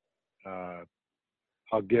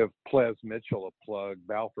 I'll give Ples Mitchell a plug.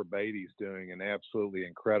 Balfour Beatty's doing an absolutely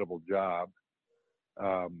incredible job.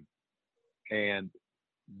 And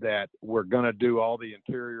that we're going to do all the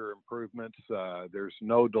interior improvements. There's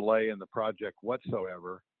no delay in the project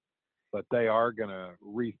whatsoever, but they are going to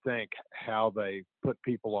rethink how they put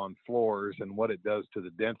people on floors and what it does to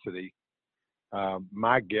the density.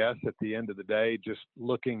 My guess at the end of the day, just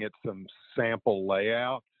looking at some sample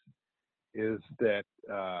layouts, is that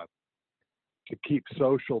to keep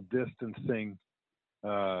social distancing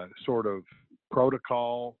sort of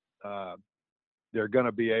protocol, they're going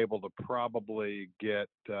to be able to probably get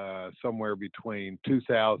somewhere between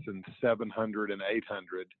 2,700 and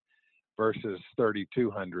 800 versus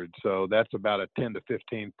 3,200. So that's about a 10 to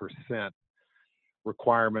 15%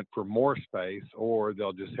 requirement for more space, or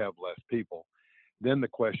they'll just have less people. Then the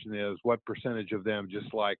question is, what percentage of them,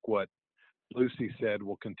 just like what Lucy said,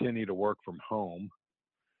 will continue to work from home?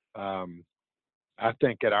 I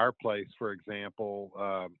think at our place, for example,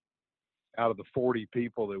 out of the 40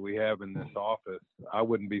 people that we have in this office, I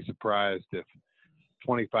wouldn't be surprised if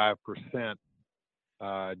 25%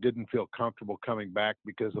 didn't feel comfortable coming back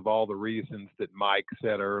because of all the reasons that Mike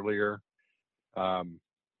said earlier.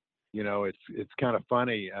 You know, it's kind of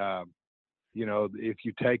funny. You know, if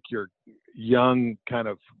you take your young kind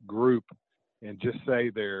of group and just say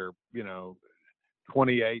they're, you know,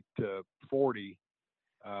 28 to 40,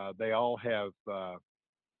 they all have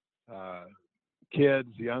kids,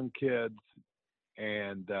 young kids,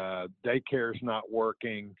 and daycare's not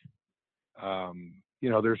working. You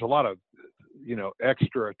know, there's a lot of, you know,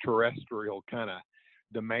 extraterrestrial kind of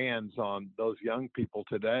demands on those young people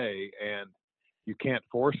today, and you can't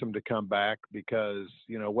force them to come back because,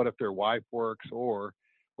 you know, what if their wife works, or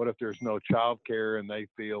what if there's no child care and they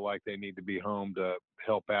feel like they need to be home to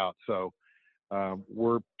help out? So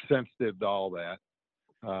we're sensitive to all that.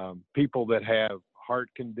 People that have heart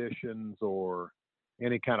conditions or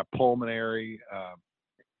any kind of pulmonary,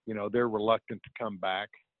 you know, they're reluctant to come back.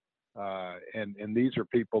 And these are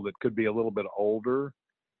people that could be a little bit older,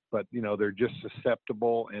 but, you know, they're just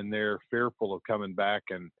susceptible and they're fearful of coming back.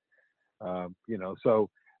 And, you know, so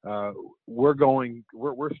we're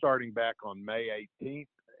starting back on May 18th,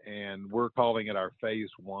 and we're calling it our phase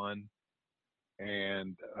 1.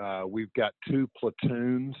 And we've got 2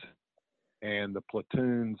 platoons, and the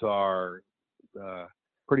platoons are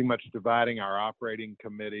pretty much dividing our operating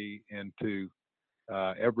committee into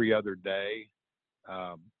every other day,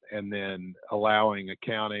 and then allowing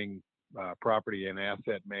accounting, property and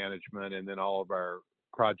asset management, and then all of our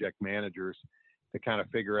project managers to kind of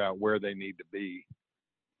figure out where they need to be.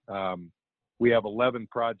 We have 11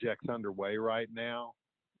 projects underway right now,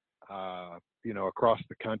 you know, across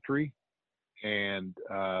the country, and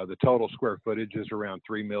the total square footage is around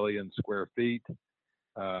 3 million square feet.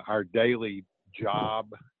 Our daily job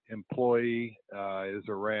employee is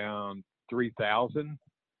around 3,000.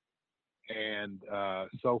 And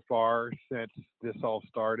so far, since this all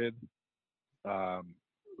started,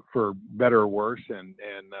 for better or worse, and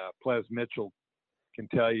Ples Mitchell can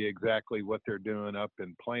tell you exactly what they're doing up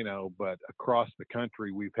in Plano, but across the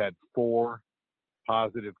country, we've had 4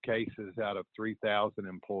 positive cases out of 3,000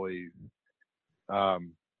 employees.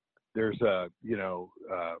 There's a, you know,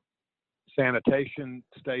 sanitation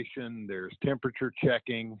station, there's temperature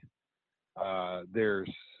checking, there's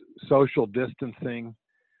social distancing.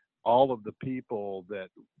 All of the people that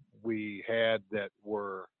we had that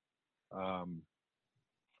were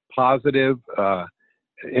positive,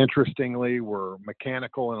 interestingly, were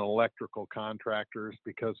mechanical and electrical contractors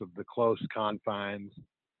because of the close confines.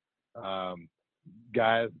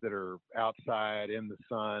 Guys that are outside in the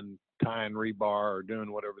sun, tying rebar or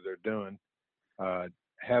doing whatever they're doing,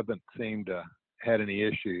 haven't seemed to had any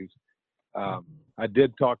issues. I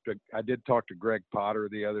did talk to Greg Potter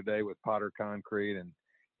the other day with Potter Concrete, and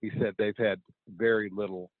he said they've had very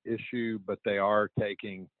little issue, but they are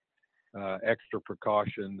taking extra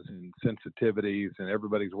precautions and sensitivities, and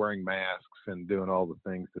everybody's wearing masks and doing all the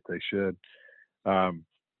things that they should. And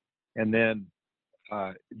then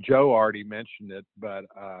Joe already mentioned it, but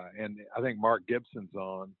and I think Mark Gibson's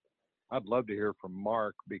on. I'd love to hear from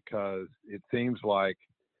Mark, because it seems like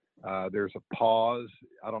there's a pause.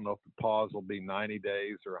 I don't know if the pause will be 90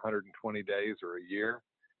 days or 120 days or a year,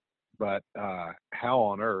 but how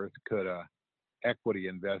on earth could a equity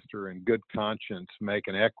investor in good conscience make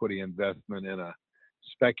an equity investment in a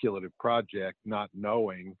speculative project, not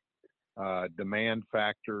knowing demand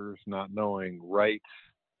factors, not knowing rates?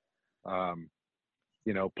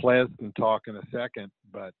 You know, Ples can talk in a second,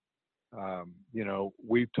 but you know,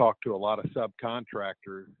 we've talked to a lot of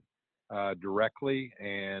subcontractors directly,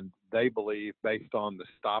 and they believe, based on the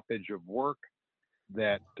stoppage of work,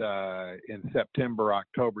 that in September,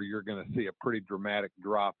 October, you're going to see a pretty dramatic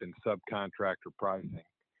drop in subcontractor pricing.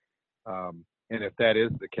 And if that is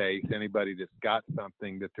the case, anybody that's got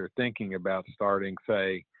something that they're thinking about starting,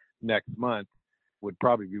 say, next month, would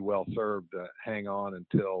probably be well served to hang on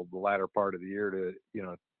until the latter part of the year to, you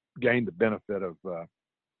know, gain the benefit of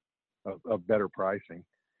better pricing.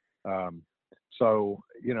 So,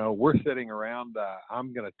 you know, we're sitting around.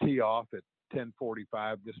 I'm going to tee off at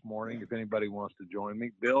 10:45 this morning. If anybody wants to join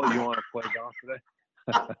me, Bill, you want to play golf today?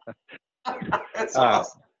 That's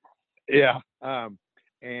awesome. Yeah,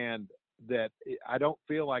 and that I don't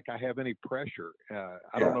feel like I have any pressure.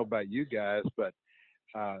 I don't know about you guys, but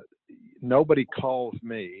nobody calls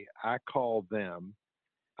me. I call them.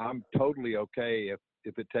 I'm totally okay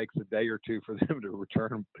if it takes a day or two for them to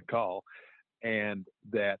return the call, and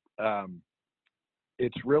that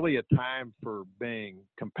it's really a time for being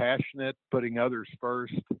compassionate, putting others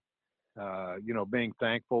first, being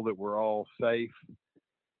thankful that we're all safe,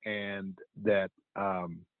 and that,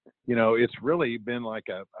 it's really been like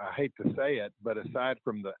I hate to say it, but aside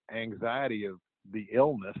from the anxiety of the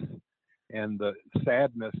illness and the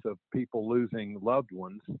sadness of people losing loved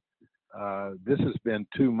ones, this has been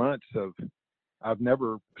 2 months of, I've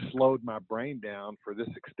never slowed my brain down for this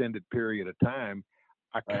extended period of time.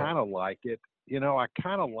 I kind of like it,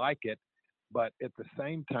 but at the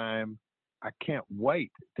same time, I can't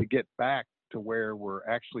wait to get back to where we're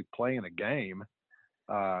actually playing a game,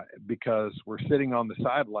 because we're sitting on the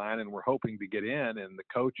sideline and we're hoping to get in, and the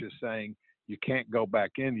coach is saying, you can't go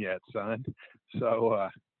back in yet, son. So,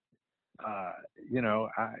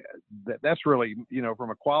 that's really, from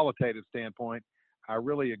a qualitative standpoint, I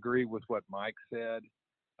really agree with what Mike said.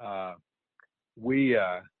 We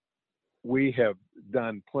have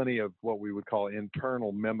done plenty of what we would call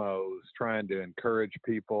internal memos, trying to encourage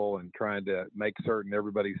people and trying to make certain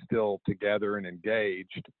everybody's still together and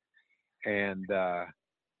engaged. And,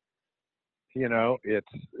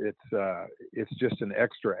 it's just an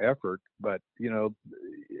extra effort, but,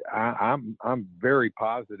 I'm very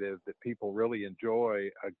positive that people really enjoy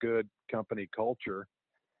a good company culture.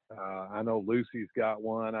 I know Lucy's got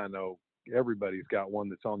one. I know everybody's got one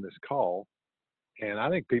that's on this call. And I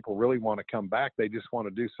think people really want to come back. They just want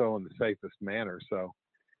to do so in the safest manner. So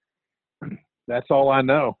that's all I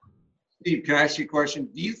know. Steve, can I ask you a question?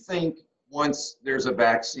 Do you think once there's a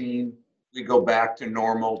vaccine, we go back to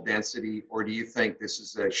normal density, or do you think this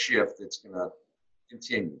is a shift that's going to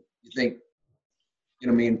continue? You think, you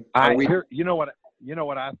know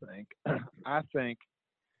what I think? I think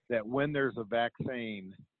that when there's a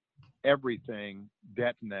vaccine, everything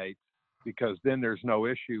detonates, because then there's no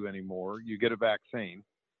issue anymore. You get a vaccine,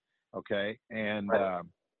 okay? And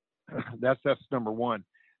that's number one.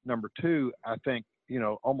 Number two, I think,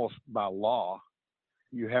 almost by law,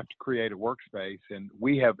 you have to create a workspace, and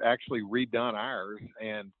we have actually redone ours,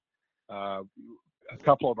 and a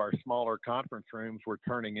couple of our smaller conference rooms we're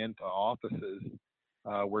turning into offices,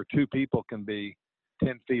 where two people can be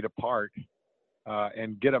 10 feet apart,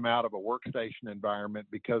 and get them out of a workstation environment.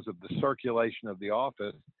 Because of the circulation of the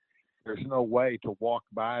office, there's no way to walk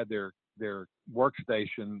by their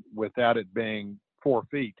workstation without it being 4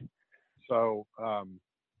 feet. So,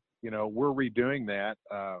 we're redoing that.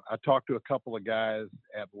 I talked to a couple of guys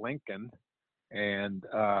at Lincoln, and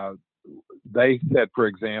they said, for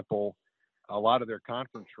example, a lot of their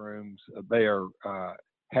conference rooms, they are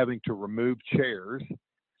having to remove chairs.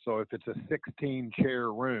 So if it's a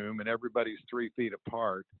 16-chair room and everybody's 3 feet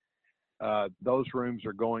apart, those rooms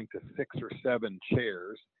are going to 6 or 7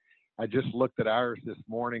 chairs. I just looked at ours this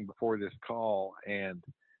morning before this call, and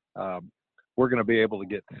we're going to be able to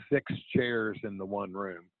get 6 chairs in the one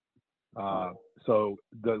room. So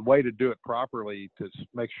the way to do it properly, to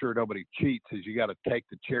make sure nobody cheats, is you got to take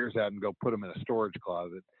the chairs out and go put them in a storage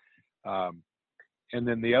closet. And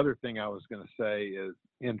then the other thing I was going to say is,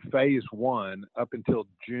 in phase 1, up until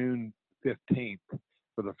June 15th,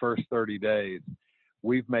 for the first 30 days,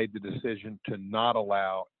 we've made the decision to not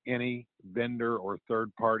allow any vendor or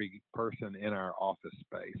third-party person in our office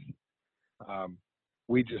space.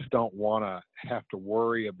 We just don't want to have to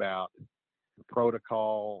worry about the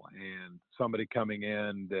protocol and somebody coming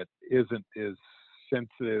in that isn't as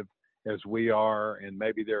sensitive as we are, and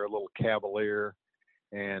maybe they're a little cavalier.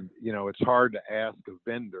 And, it's hard to ask a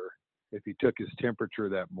vendor if he took his temperature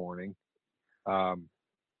that morning,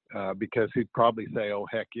 because he'd probably say, oh,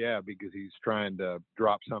 heck yeah, because he's trying to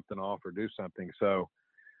drop something off or do something. So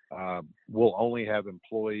we'll only have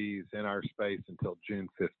employees in our space until June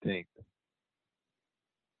 15th.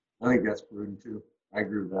 I think that's prudent too. I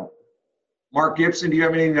agree with that. Mark Gibson, do you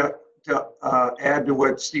have anything to add to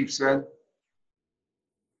what Steve said?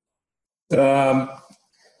 Well,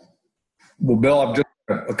 Bill, I've just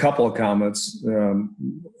a couple of comments. I've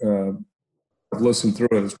listened through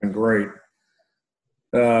it. It's been great.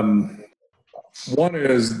 One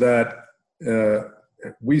is that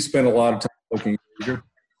we spend a lot of time looking at Asia,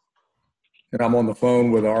 and I'm on the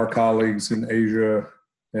phone with our colleagues in Asia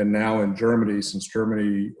and now in Germany, since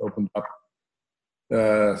Germany opened up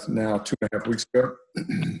now 2.5 weeks ago.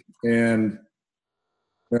 And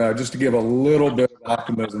just to give a little bit of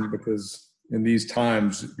optimism, because in these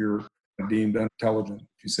times you're deemed unintelligent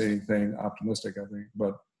if you say anything optimistic, I think.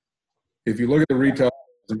 But if you look at the retail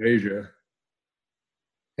in Asia,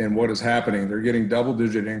 And what is happening, they're getting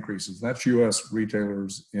double-digit increases. That's U.S.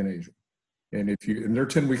 retailers in Asia. And they're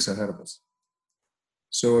 10 weeks ahead of us.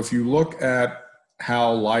 So if you look at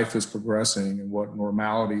how life is progressing and what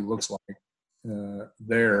normality looks like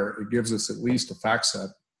it gives us at least a fact set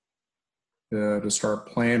to start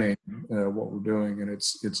planning what we're doing. And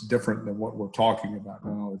it's different than what we're talking about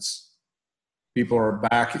now. People are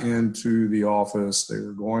back into the office.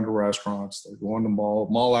 They're going to restaurants. They're going to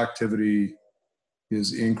mall activity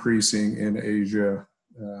is increasing in Asia.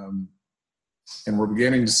 And we're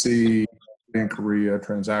beginning to see in Korea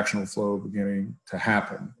transactional flow beginning to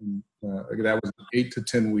happen. And, that was an 8 to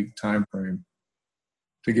 10 week time frame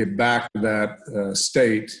to get back to that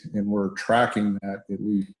state, and we're tracking that at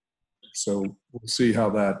least. So we'll see how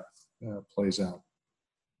that plays out.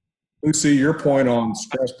 Lucy, your point on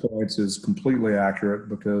stress points is completely accurate,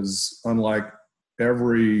 because unlike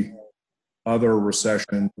every other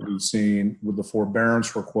recession we've seen with the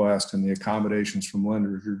forbearance request and the accommodations from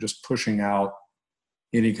lenders, you're just pushing out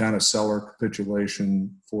any kind of seller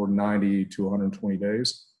capitulation for 90 to 120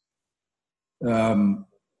 days.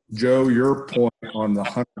 Joe, your point on the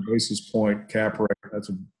 100 basis point cap rate,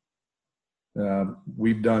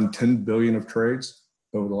 we've done 10 billion of trades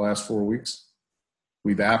over the last 4 weeks.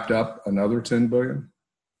 We've apped up another 10 billion.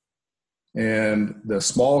 And the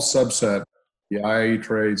small subset, the IE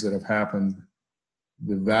trades that have happened,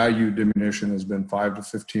 the value diminution has been 5 to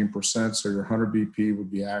 15%. So your 100 BP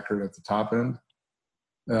would be accurate at the top end.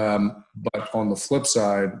 But on the flip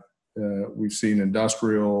side, we've seen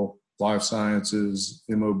industrial, life sciences,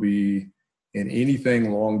 MOB, and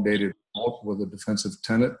anything long dated with a defensive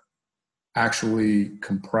tenant actually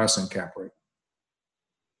compressing cap rate.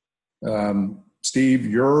 Steve,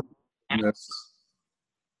 your business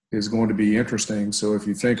is going to be interesting. So if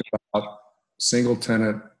you think about single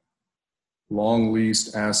tenant, long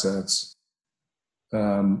leased assets,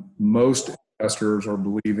 most investors are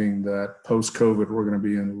believing that post-COVID, we're going to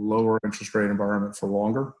be in a lower interest rate environment for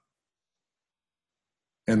longer.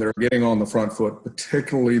 And they're getting on the front foot,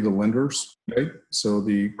 particularly the lenders. Right? So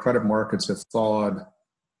the credit markets have thawed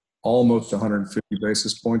almost 150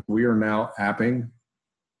 basis points. We are now apping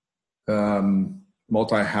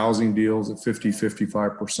multi-housing deals at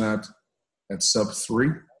 50-55% at sub 3.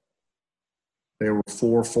 They were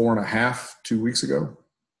 4.5 2 weeks ago.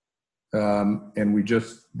 And we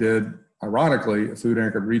just did, ironically, a food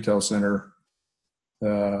anchored retail center,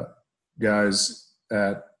 guys,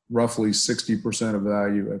 at roughly 60% of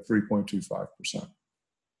value at 3.25%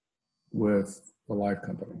 with the Life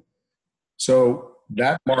Company. So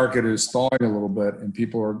that market is thawing a little bit, and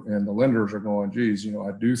and the lenders are going, geez,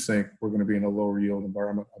 I do think we're going to be in a lower yield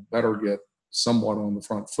environment. I better get somewhat on the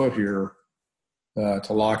front foot here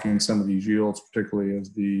to lock in some of these yields, particularly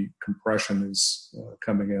as the compression is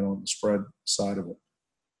coming in on the spread side of it.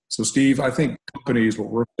 So Steve, I think companies, what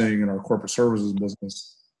we're seeing in our corporate services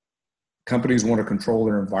business, companies want to control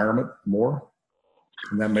their environment more,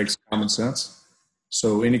 and that makes common sense.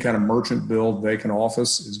 So any kind of merchant build vacant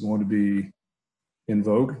office is going to be in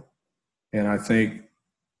vogue. And I think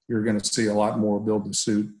you're going to see a lot more build to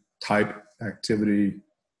suit type activity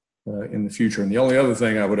in the future. And the only other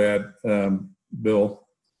thing I would add, Bill,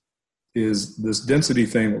 is this density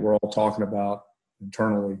thing that we're all talking about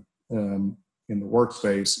internally in the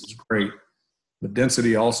workspace is great. But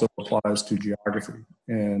density also applies to geography.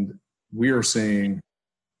 And we are seeing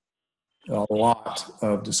a lot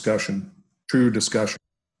of discussion, true discussion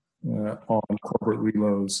on corporate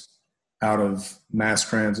reloads out of mass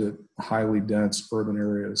transit, highly dense urban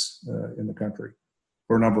areas in the country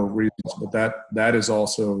for a number of reasons. But that is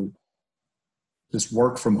also this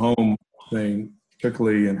work from home thing,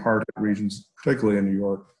 particularly in hard hit regions, particularly in New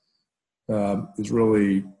York, is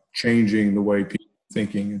really changing the way people are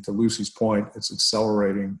thinking. And to Lucy's point, it's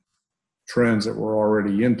accelerating trends that were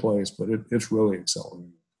already in place, but it's really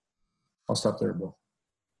accelerating. I'll stop there, Bill.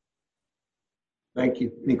 Thank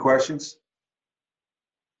you. Any questions?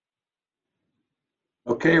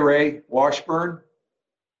 Okay, Ray Washburn.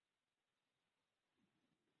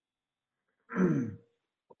 You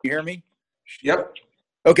hear me? Yep.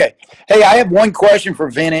 Okay. Hey, I have one question for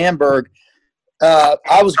Van Amberg.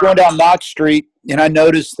 I was going down Knox Street, and I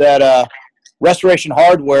noticed that Restoration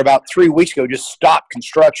Hardware about 3 weeks ago just stopped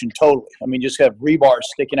construction totally. I mean, just have rebar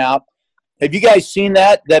sticking out. Have you guys seen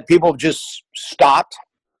that people have just stopped?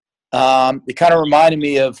 It kind of reminded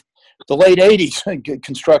me of the late 80s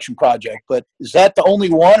construction project, but is that the only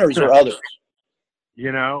one, or is there others?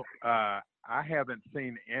 I haven't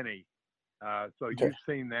seen any. So okay. You've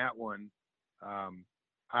seen that one.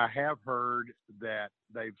 I have heard that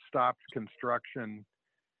they've stopped construction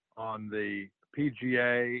on the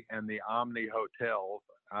PGA and the Omni hotels.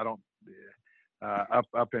 I don't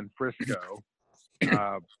up in Frisco.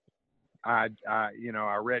 I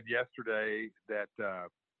read yesterday that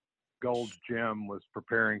Gold's Gym was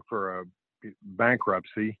preparing for a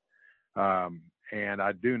bankruptcy, and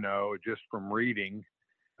I do know just from reading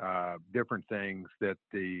different things that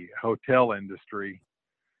the hotel industry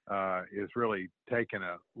is really taking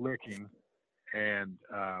a licking, and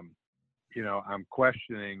I'm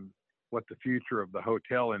questioning what the future of the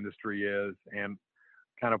hotel industry is, and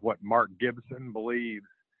kind of what Mark Gibson believes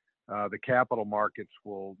the capital markets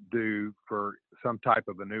will do for some type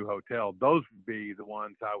of a new hotel. Those would be the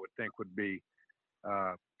ones I would think would be,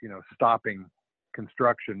 stopping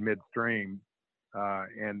construction midstream.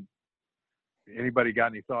 And anybody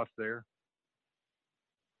got any thoughts there?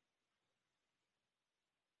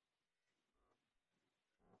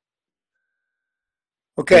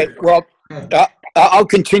 Okay, well, I'll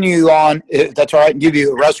continue on, if that's all right, and give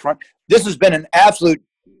you a restaurant. This has been an absolute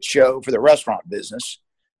show for the restaurant business.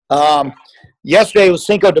 Yesterday was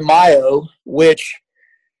Cinco de Mayo, which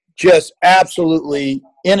just absolutely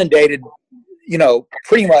inundated,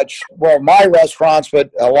 pretty much, my restaurants,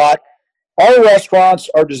 but a lot. Our restaurants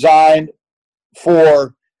are designed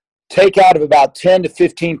for takeout of about 10 to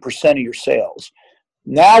 15% of your sales.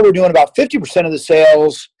 Now we're doing about 50% of the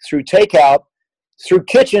sales through takeout, through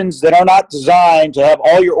kitchens that are not designed to have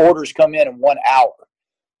all your orders come in 1 hour.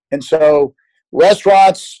 And so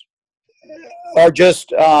restaurants are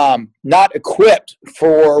just not equipped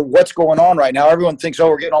for what's going on right now. Everyone thinks,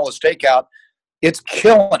 we're getting all this takeout. It's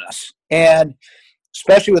killing us. And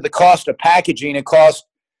especially with the cost of packaging, it costs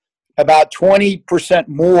about 20%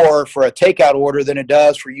 more for a takeout order than it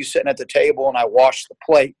does for you sitting at the table and I wash the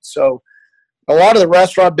plate. So a lot of the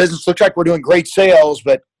restaurant business looks like we're doing great sales,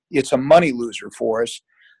 but it's a money loser for us.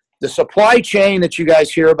 The supply chain that you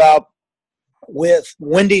guys hear about with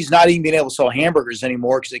Wendy's not even being able to sell hamburgers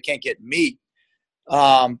anymore because they can't get meat.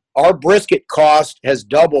 Our brisket cost has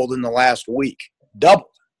doubled in the last week,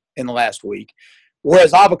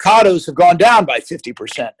 whereas avocados have gone down by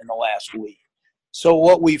 50% in the last week. So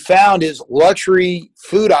what we found is luxury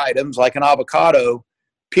food items like an avocado,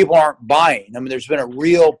 people aren't buying. I mean, there's been a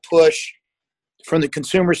real push from the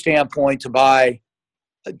consumer standpoint to buy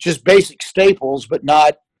just basic staples, but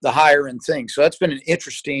not the higher end things. So that's been an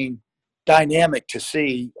interesting dynamic to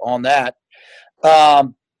see on that.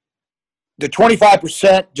 The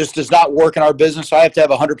 25% just does not work in our business. I have to have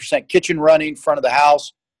 100% kitchen running front of the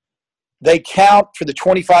house. They count for the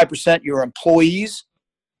 25% your employees.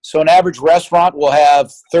 So an average restaurant will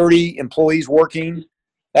have 30 employees working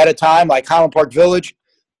at a time, like Highland Park Village.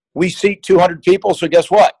 We seat 200 people. So guess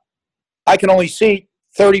what? I can only seat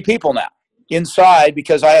 30 people now inside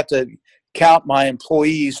because I have to count my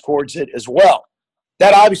employees towards it as well.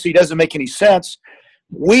 That obviously doesn't make any sense.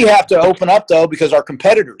 We have to open up, though, because our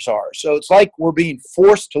competitors are. So it's like we're being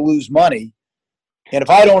forced to lose money. And if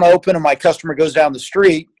I don't open and my customer goes down the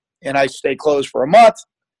street and I stay closed for a month,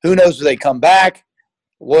 who knows if they come back?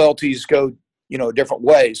 Loyalties go, a different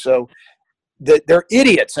way. So they're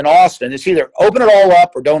idiots in Austin. It's either open it all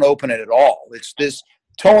up or don't open it at all. It's this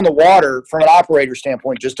toe in the water from an operator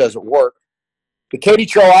standpoint just doesn't work. The Katy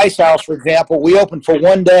Trail Ice House, for example, we opened for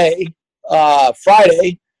one day,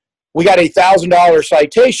 Friday. We got a $1,000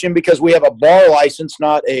 citation because we have a bar license,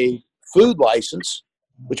 not a food license,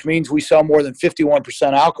 which means we sell more than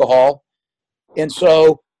 51% alcohol. And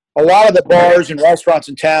so a lot of the bars and restaurants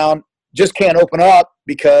in town just can't open up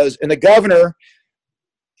because, and the governor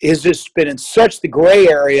has just been in such the gray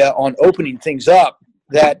area on opening things up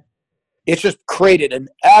that it's just created an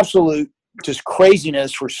absolute just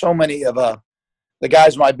craziness for so many of the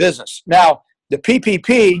guys in my business. Now, the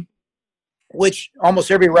PPP, which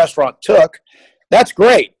almost every restaurant took, that's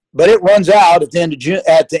great, but it runs out at the end of June,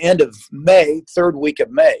 at the end of May, third week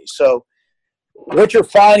of May. So what you're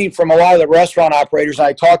finding from a lot of the restaurant operators, and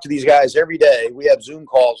I talk to these guys every day, we have Zoom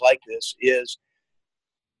calls like this, is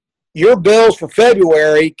your bills for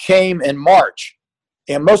February came in March,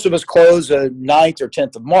 and most of us close the 9th or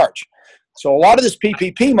 10th of March. So a lot of this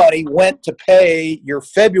PPP money went to pay your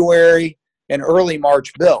February and early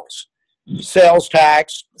March bills, sales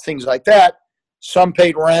tax, things like that. Some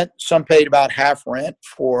paid rent, some paid about half rent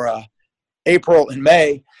for April and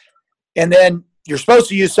May. And then you're supposed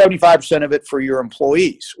to use 75% of it for your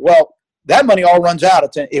employees. Well, that money all runs out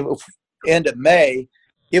at the end of May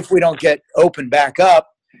if we don't get open back up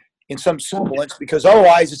in some semblance, because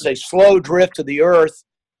otherwise it's a slow drift to the earth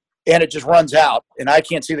and it just runs out. And I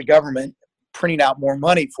can't see the government printing out more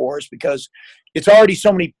money for us because it's already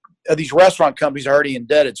so many of these restaurant companies are already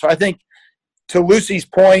indebted. So I think to Lucy's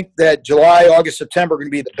point that July, August, September are going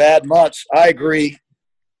to be the bad months, I agree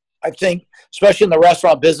I think, especially in the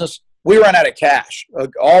restaurant business, we ran out of cash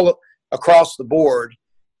all across the board.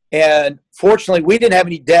 And fortunately, we didn't have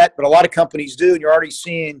any debt, but a lot of companies do. And you're already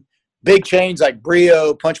seeing big chains like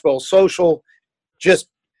Brio, Punch Bowl Social, just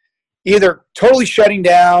either totally shutting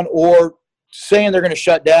down or saying they're going to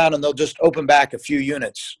shut down, and they'll just open back a few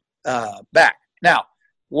units back. Now,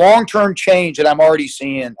 long-term change that I'm already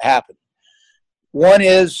seeing happen. One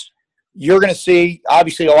is you're going to see,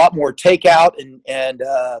 obviously, a lot more takeout and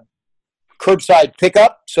curbside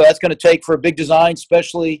pickup. So that's going to take for a big design,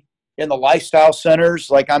 especially in the lifestyle centers.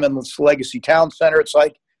 Like I'm in this Legacy Town Center. It's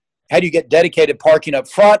like, how do you get dedicated parking up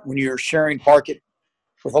front when you're sharing parking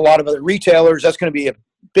with a lot of other retailers? That's going to be a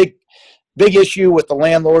big issue with the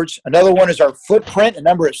landlords. Another one is our footprint, a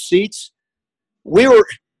number of seats.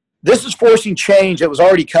 This is forcing change that was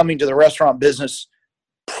already coming to the restaurant business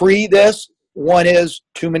pre this. One is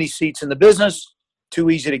too many seats in the business, too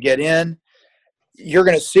easy to get in. You're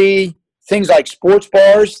going to see things like sports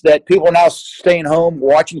bars that people are now staying home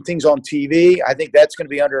watching things on TV. I think that's going to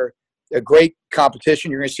be under a great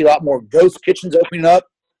competition. You're going to see a lot more ghost kitchens opening up,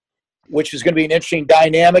 which is going to be an interesting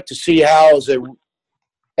dynamic to see how,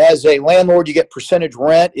 as a landlord, you get percentage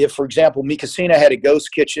rent. If, for example, Mi Cocina had a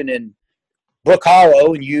ghost kitchen in Brook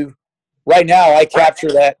Hollow, and right now I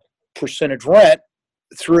capture that percentage rent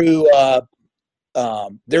through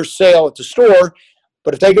their sale at the store.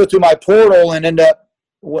 But if they go through my portal and end up,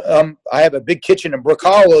 I have a big kitchen in Brook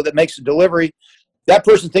Hollow that makes a delivery, that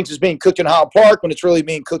person thinks it's being cooked in Holland Park when it's really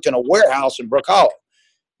being cooked in a warehouse in Brook Hollow.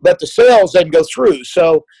 But the sales doesn't go through.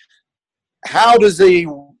 So how does the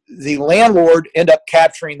landlord end up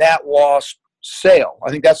capturing that lost sale?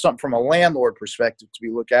 I think that's something from a landlord perspective to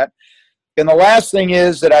be looked at. And the last thing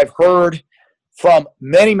is that I've heard from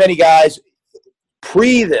many, many guys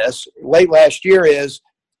pre this, late last year, is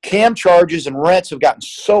CAM charges and rents have gotten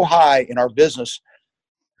so high in our business.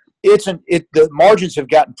 The margins have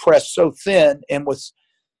gotten pressed so thin, and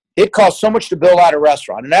it costs so much to build out a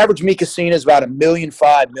restaurant. An average Mi Cocina is about $1.5 million,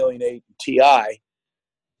 $1.8 million TI.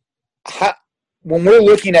 When we're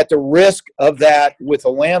looking at the risk of that with a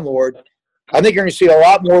landlord, I think you're going to see a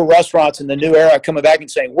lot more restaurants in the new era coming back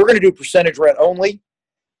and saying, we're going to do percentage rent only,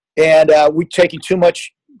 and we're taking too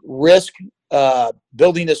much risk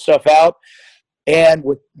building this stuff out. And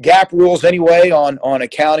with GAAP rules anyway on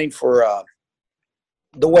accounting for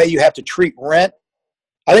the way you have to treat rent,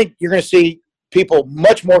 I think you're going to see people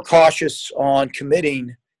much more cautious on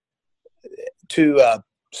committing to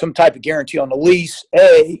some type of guarantee on the lease,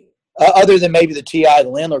 other than maybe the TI the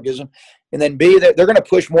landlord gives them, and then B, they're going to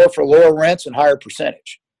push more for lower rents and higher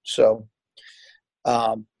percentage. So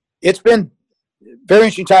it's been a very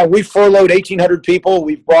interesting time. We furloughed 1,800 people.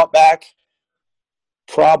 We've brought back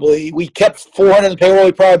we kept 400 in the payroll.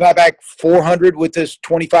 We probably brought back 400 with this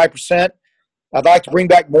 25%. I'd like to bring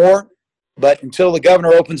back more, but until the governor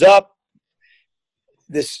opens up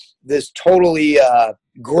this totally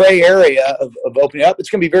gray area of opening up, it's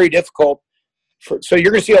going to be very difficult. So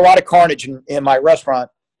you're going to see a lot of carnage in my restaurant,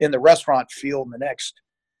 in the restaurant field in the next,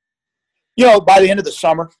 by the end of the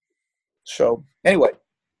summer. So anyway,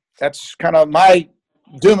 that's kind of my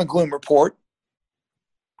doom and gloom report.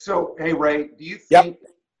 So, hey, Ray, do you think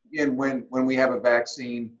when we have a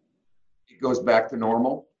vaccine, it goes back to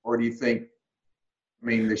normal? Or do you think,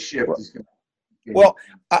 the shift is going to... Well,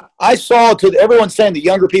 I saw everyone saying the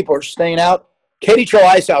younger people are staying out. Katy Trail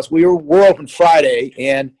Ice House, we're open Friday,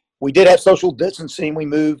 and we did have social distancing. We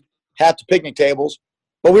moved half the picnic tables,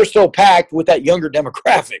 but we're still packed with that younger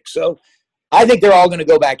demographic. So I think they're all going to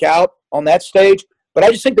go back out on that stage. But I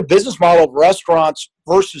just think the business model of restaurants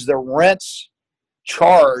versus their rents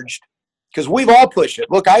charged, because we've all pushed it.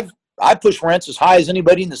 Look, I pushed rents as high as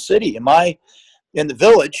anybody in the city, in the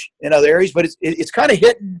village, in other areas, but it's kind of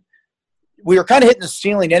we were kind of hitting the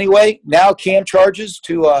ceiling anyway. Now CAM charges,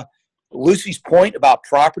 to Lucy's point about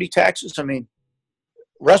property taxes.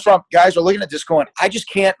 Restaurant guys are looking at this going, I just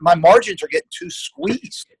can't, my margins are getting too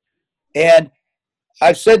squeezed. And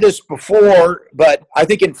I've said this before, but I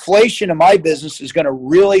think inflation in my business is going to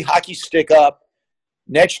really hockey stick up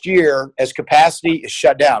next year as capacity is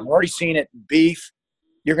shut down. We're already seeing it in beef.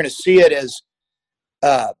 You're going to see it as,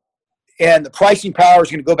 and the pricing power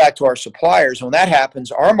is going to go back to our suppliers. When that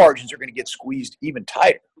happens, our margins are going to get squeezed even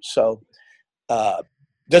tighter. So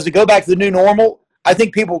does it go back to the new normal? I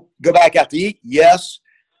think people go back out to eat. Yes.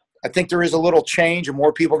 I think there is a little change and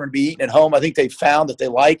more people are going to be eating at home. I think they found that they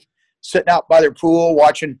like sitting out by their pool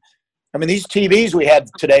watching. These TVs we had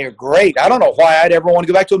today are great. I don't know why I'd ever want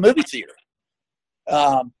to go back to a movie theater.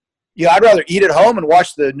 I'd rather eat at home and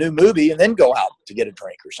watch the new movie and then go out to get a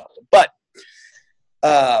drink or something. But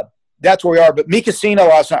that's where we are. But Mi Casino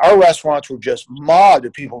last night, our restaurants were just mobbed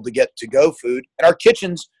of people to get to-go food. And our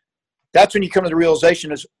kitchens, that's when you come to the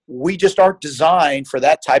realization is we just aren't designed for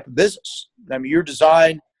that type of business. I mean, you're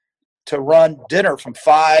designed to run dinner from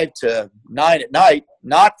 5 to 9 at night,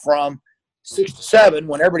 not from 6 to 7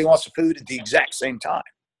 when everybody wants the food at the exact same time.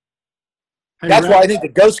 Hey, That's why I think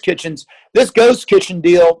this ghost kitchen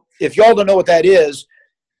deal, if y'all don't know what that is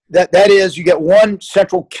you get one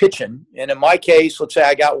central kitchen. And in my case, let's say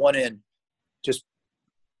I got one in just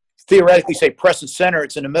theoretically say Preston Center,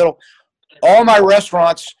 it's in the middle. All my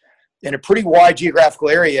restaurants in a pretty wide geographical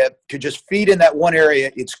area could just feed in that one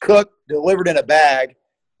area. It's cooked, delivered in a bag,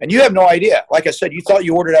 and you have no idea. Like I said, you thought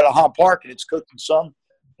you ordered out of Hom Park and it's cooked in some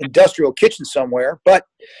industrial kitchen somewhere, but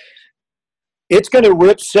it's going to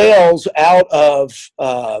rip sales out of,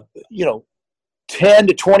 10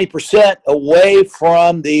 to 20% away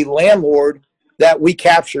from the landlord that we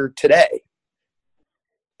capture today.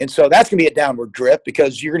 And so that's going to be a downward drip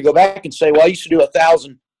because you're going to go back and say, well, I used to do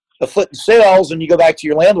 $1,000 a foot in sales. And you go back to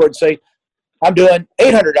your landlord and say, I'm doing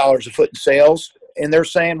 $800 a foot in sales. And they're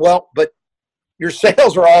saying, well, but your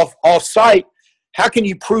sales are off site. How can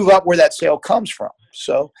you prove up where that sale comes from?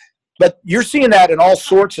 So, but you're seeing that in all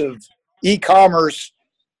sorts of e-commerce,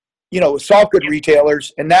 soft good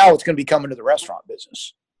retailers, and now it's going to be coming to the restaurant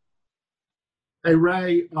business. Hey,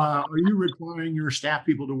 Ray, are you requiring your staff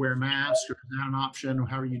people to wear masks, or is that an option, or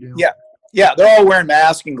how are you doing? Yeah, they're all wearing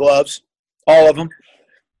masks and gloves, all of them.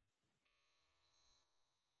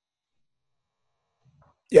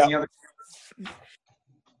 Yeah.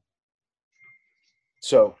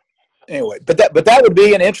 So, anyway, but that would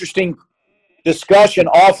be an interesting discussion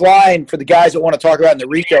offline for the guys that want to talk about in the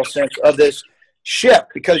retail sense of this shift,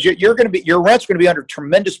 because your rent's going to be under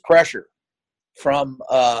tremendous pressure from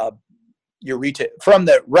from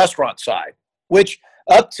the restaurant side, which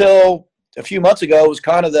up till a few months ago was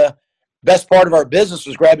kind of the best part of our business,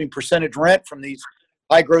 was grabbing percentage rent from these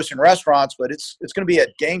high grossing restaurants, but it's going to be a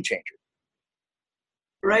game changer.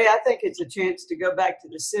 Ray, I think it's a chance to go back to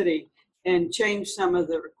the city and change some of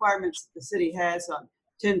the requirements that the city has on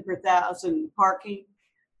 10 per thousand parking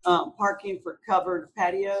for covered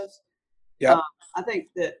patios. Yeah. I think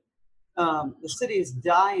that the city is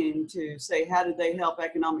dying to say, how do they help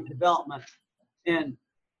economic development? And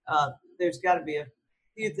there's got to be a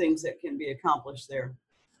few things that can be accomplished there.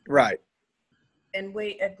 Right. And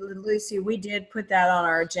Lucy, we did put that on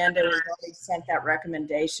our agenda. We've already sent that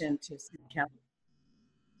recommendation to City Council.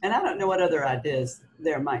 And I don't know what other ideas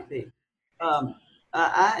there might be.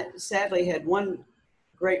 I sadly had one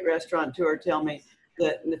great restaurateur tell me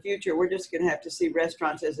that in the future, we're just going to have to see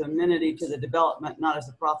restaurants as an amenity to the development, not as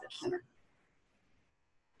a profit center.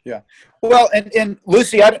 Yeah. Well, and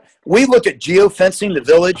Lucy, we looked at geofencing the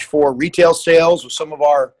village for retail sales with some of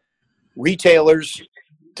our retailers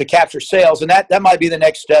to capture sales, and that might be the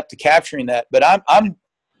next step to capturing that. But I'm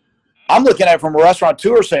looking at it from a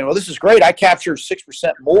restaurateur saying, well, this is great. I capture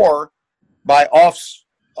 6% more by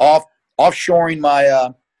offshoring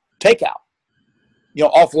my takeout,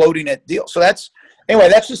 offloading that deal. So that's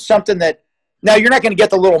just something that now you're not going to get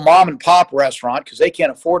the little mom and pop restaurant because they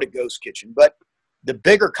can't afford a ghost kitchen, but the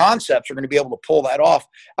bigger concepts are going to be able to pull that off.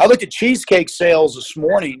 I looked at cheesecake sales this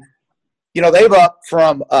morning. They've up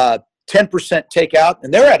from 10% takeout,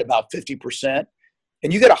 and they're at about 50%.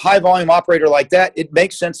 And you get a high volume operator like that, it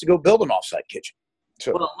makes sense to go build an offsite kitchen.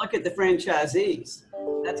 So, well, look at the franchisees.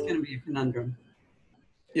 That's going to be a conundrum.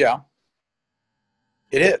 Yeah,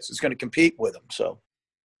 it is. It's going to compete with them. So,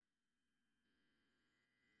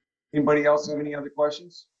 anybody else have any other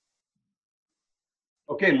questions?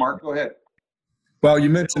 Okay, Mark, go ahead. Well, you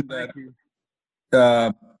mentioned that you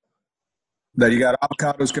got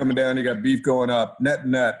avocados coming down, you got beef going up,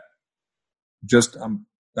 net. Just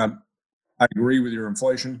I agree with your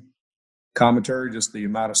inflation commentary, just the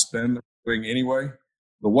amount of spend they're doing anyway.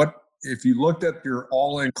 But what if you looked at your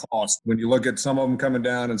all-in cost when you look at some of them coming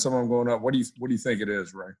down and some of them going up? What do you think it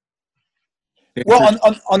is, Ray? Well,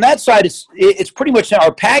 on that side, it's pretty much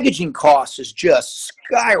our packaging costs is just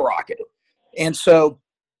skyrocketed, and so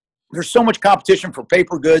there's so much competition for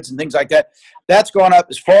paper goods and things like that. That's gone up.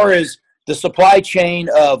 As far as the supply chain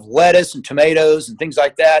of lettuce and tomatoes and things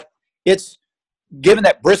like that, it's given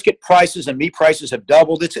that brisket prices and meat prices have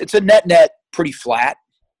doubled. It's a net pretty flat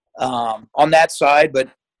on that side, but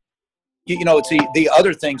it's the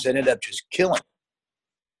other things that end up just killing.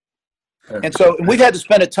 And so we've had to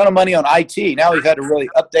spend a ton of money on IT. Now we've had to really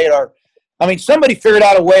update somebody figured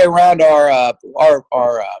out a way around our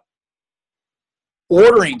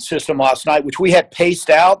ordering system last night, which we had paced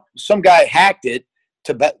out. Some guy hacked it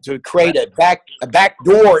to create a back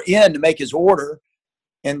door in to make his order.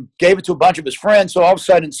 and gave it to a bunch of his friends. So all of a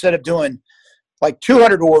sudden, instead of doing like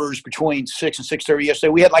 200 orders between 6 and 6:30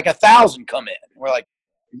 yesterday, we had like 1,000 come in. We're like,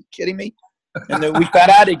 are you kidding me? And then we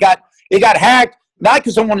found out it got hacked, not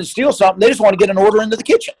because someone wanted to steal something. They just want to get an order into the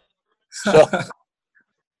kitchen.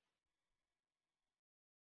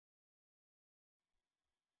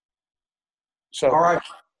 So, all right,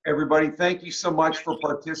 everybody, thank you so much for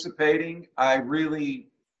participating. I really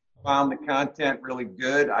found the content really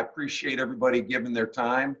good. I appreciate everybody giving their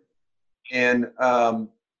time. And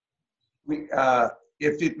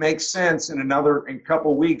if it makes sense, in a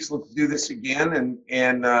couple weeks, let's do this again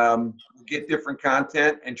and get different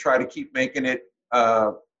content and try to keep making it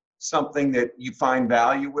something that you find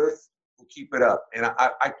value with. We'll keep it up. And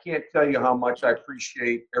I can't tell you how much I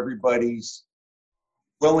appreciate everybody's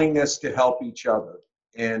willingness to help each other.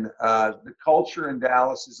 And the culture in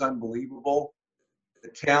Dallas is unbelievable. The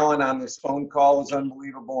talent on this phone call is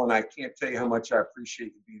unbelievable. And I can't tell you how much I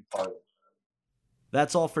appreciate you being part of it.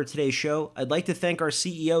 That's all for today's show. I'd like to thank our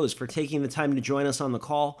CEOs for taking the time to join us on the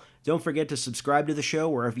call. Don't forget to subscribe to the show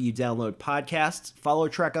wherever you download podcasts, follow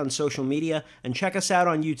Trek on social media, and check us out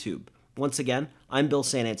on YouTube. Once again, I'm Bill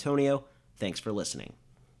Sanantonio. Thanks for listening.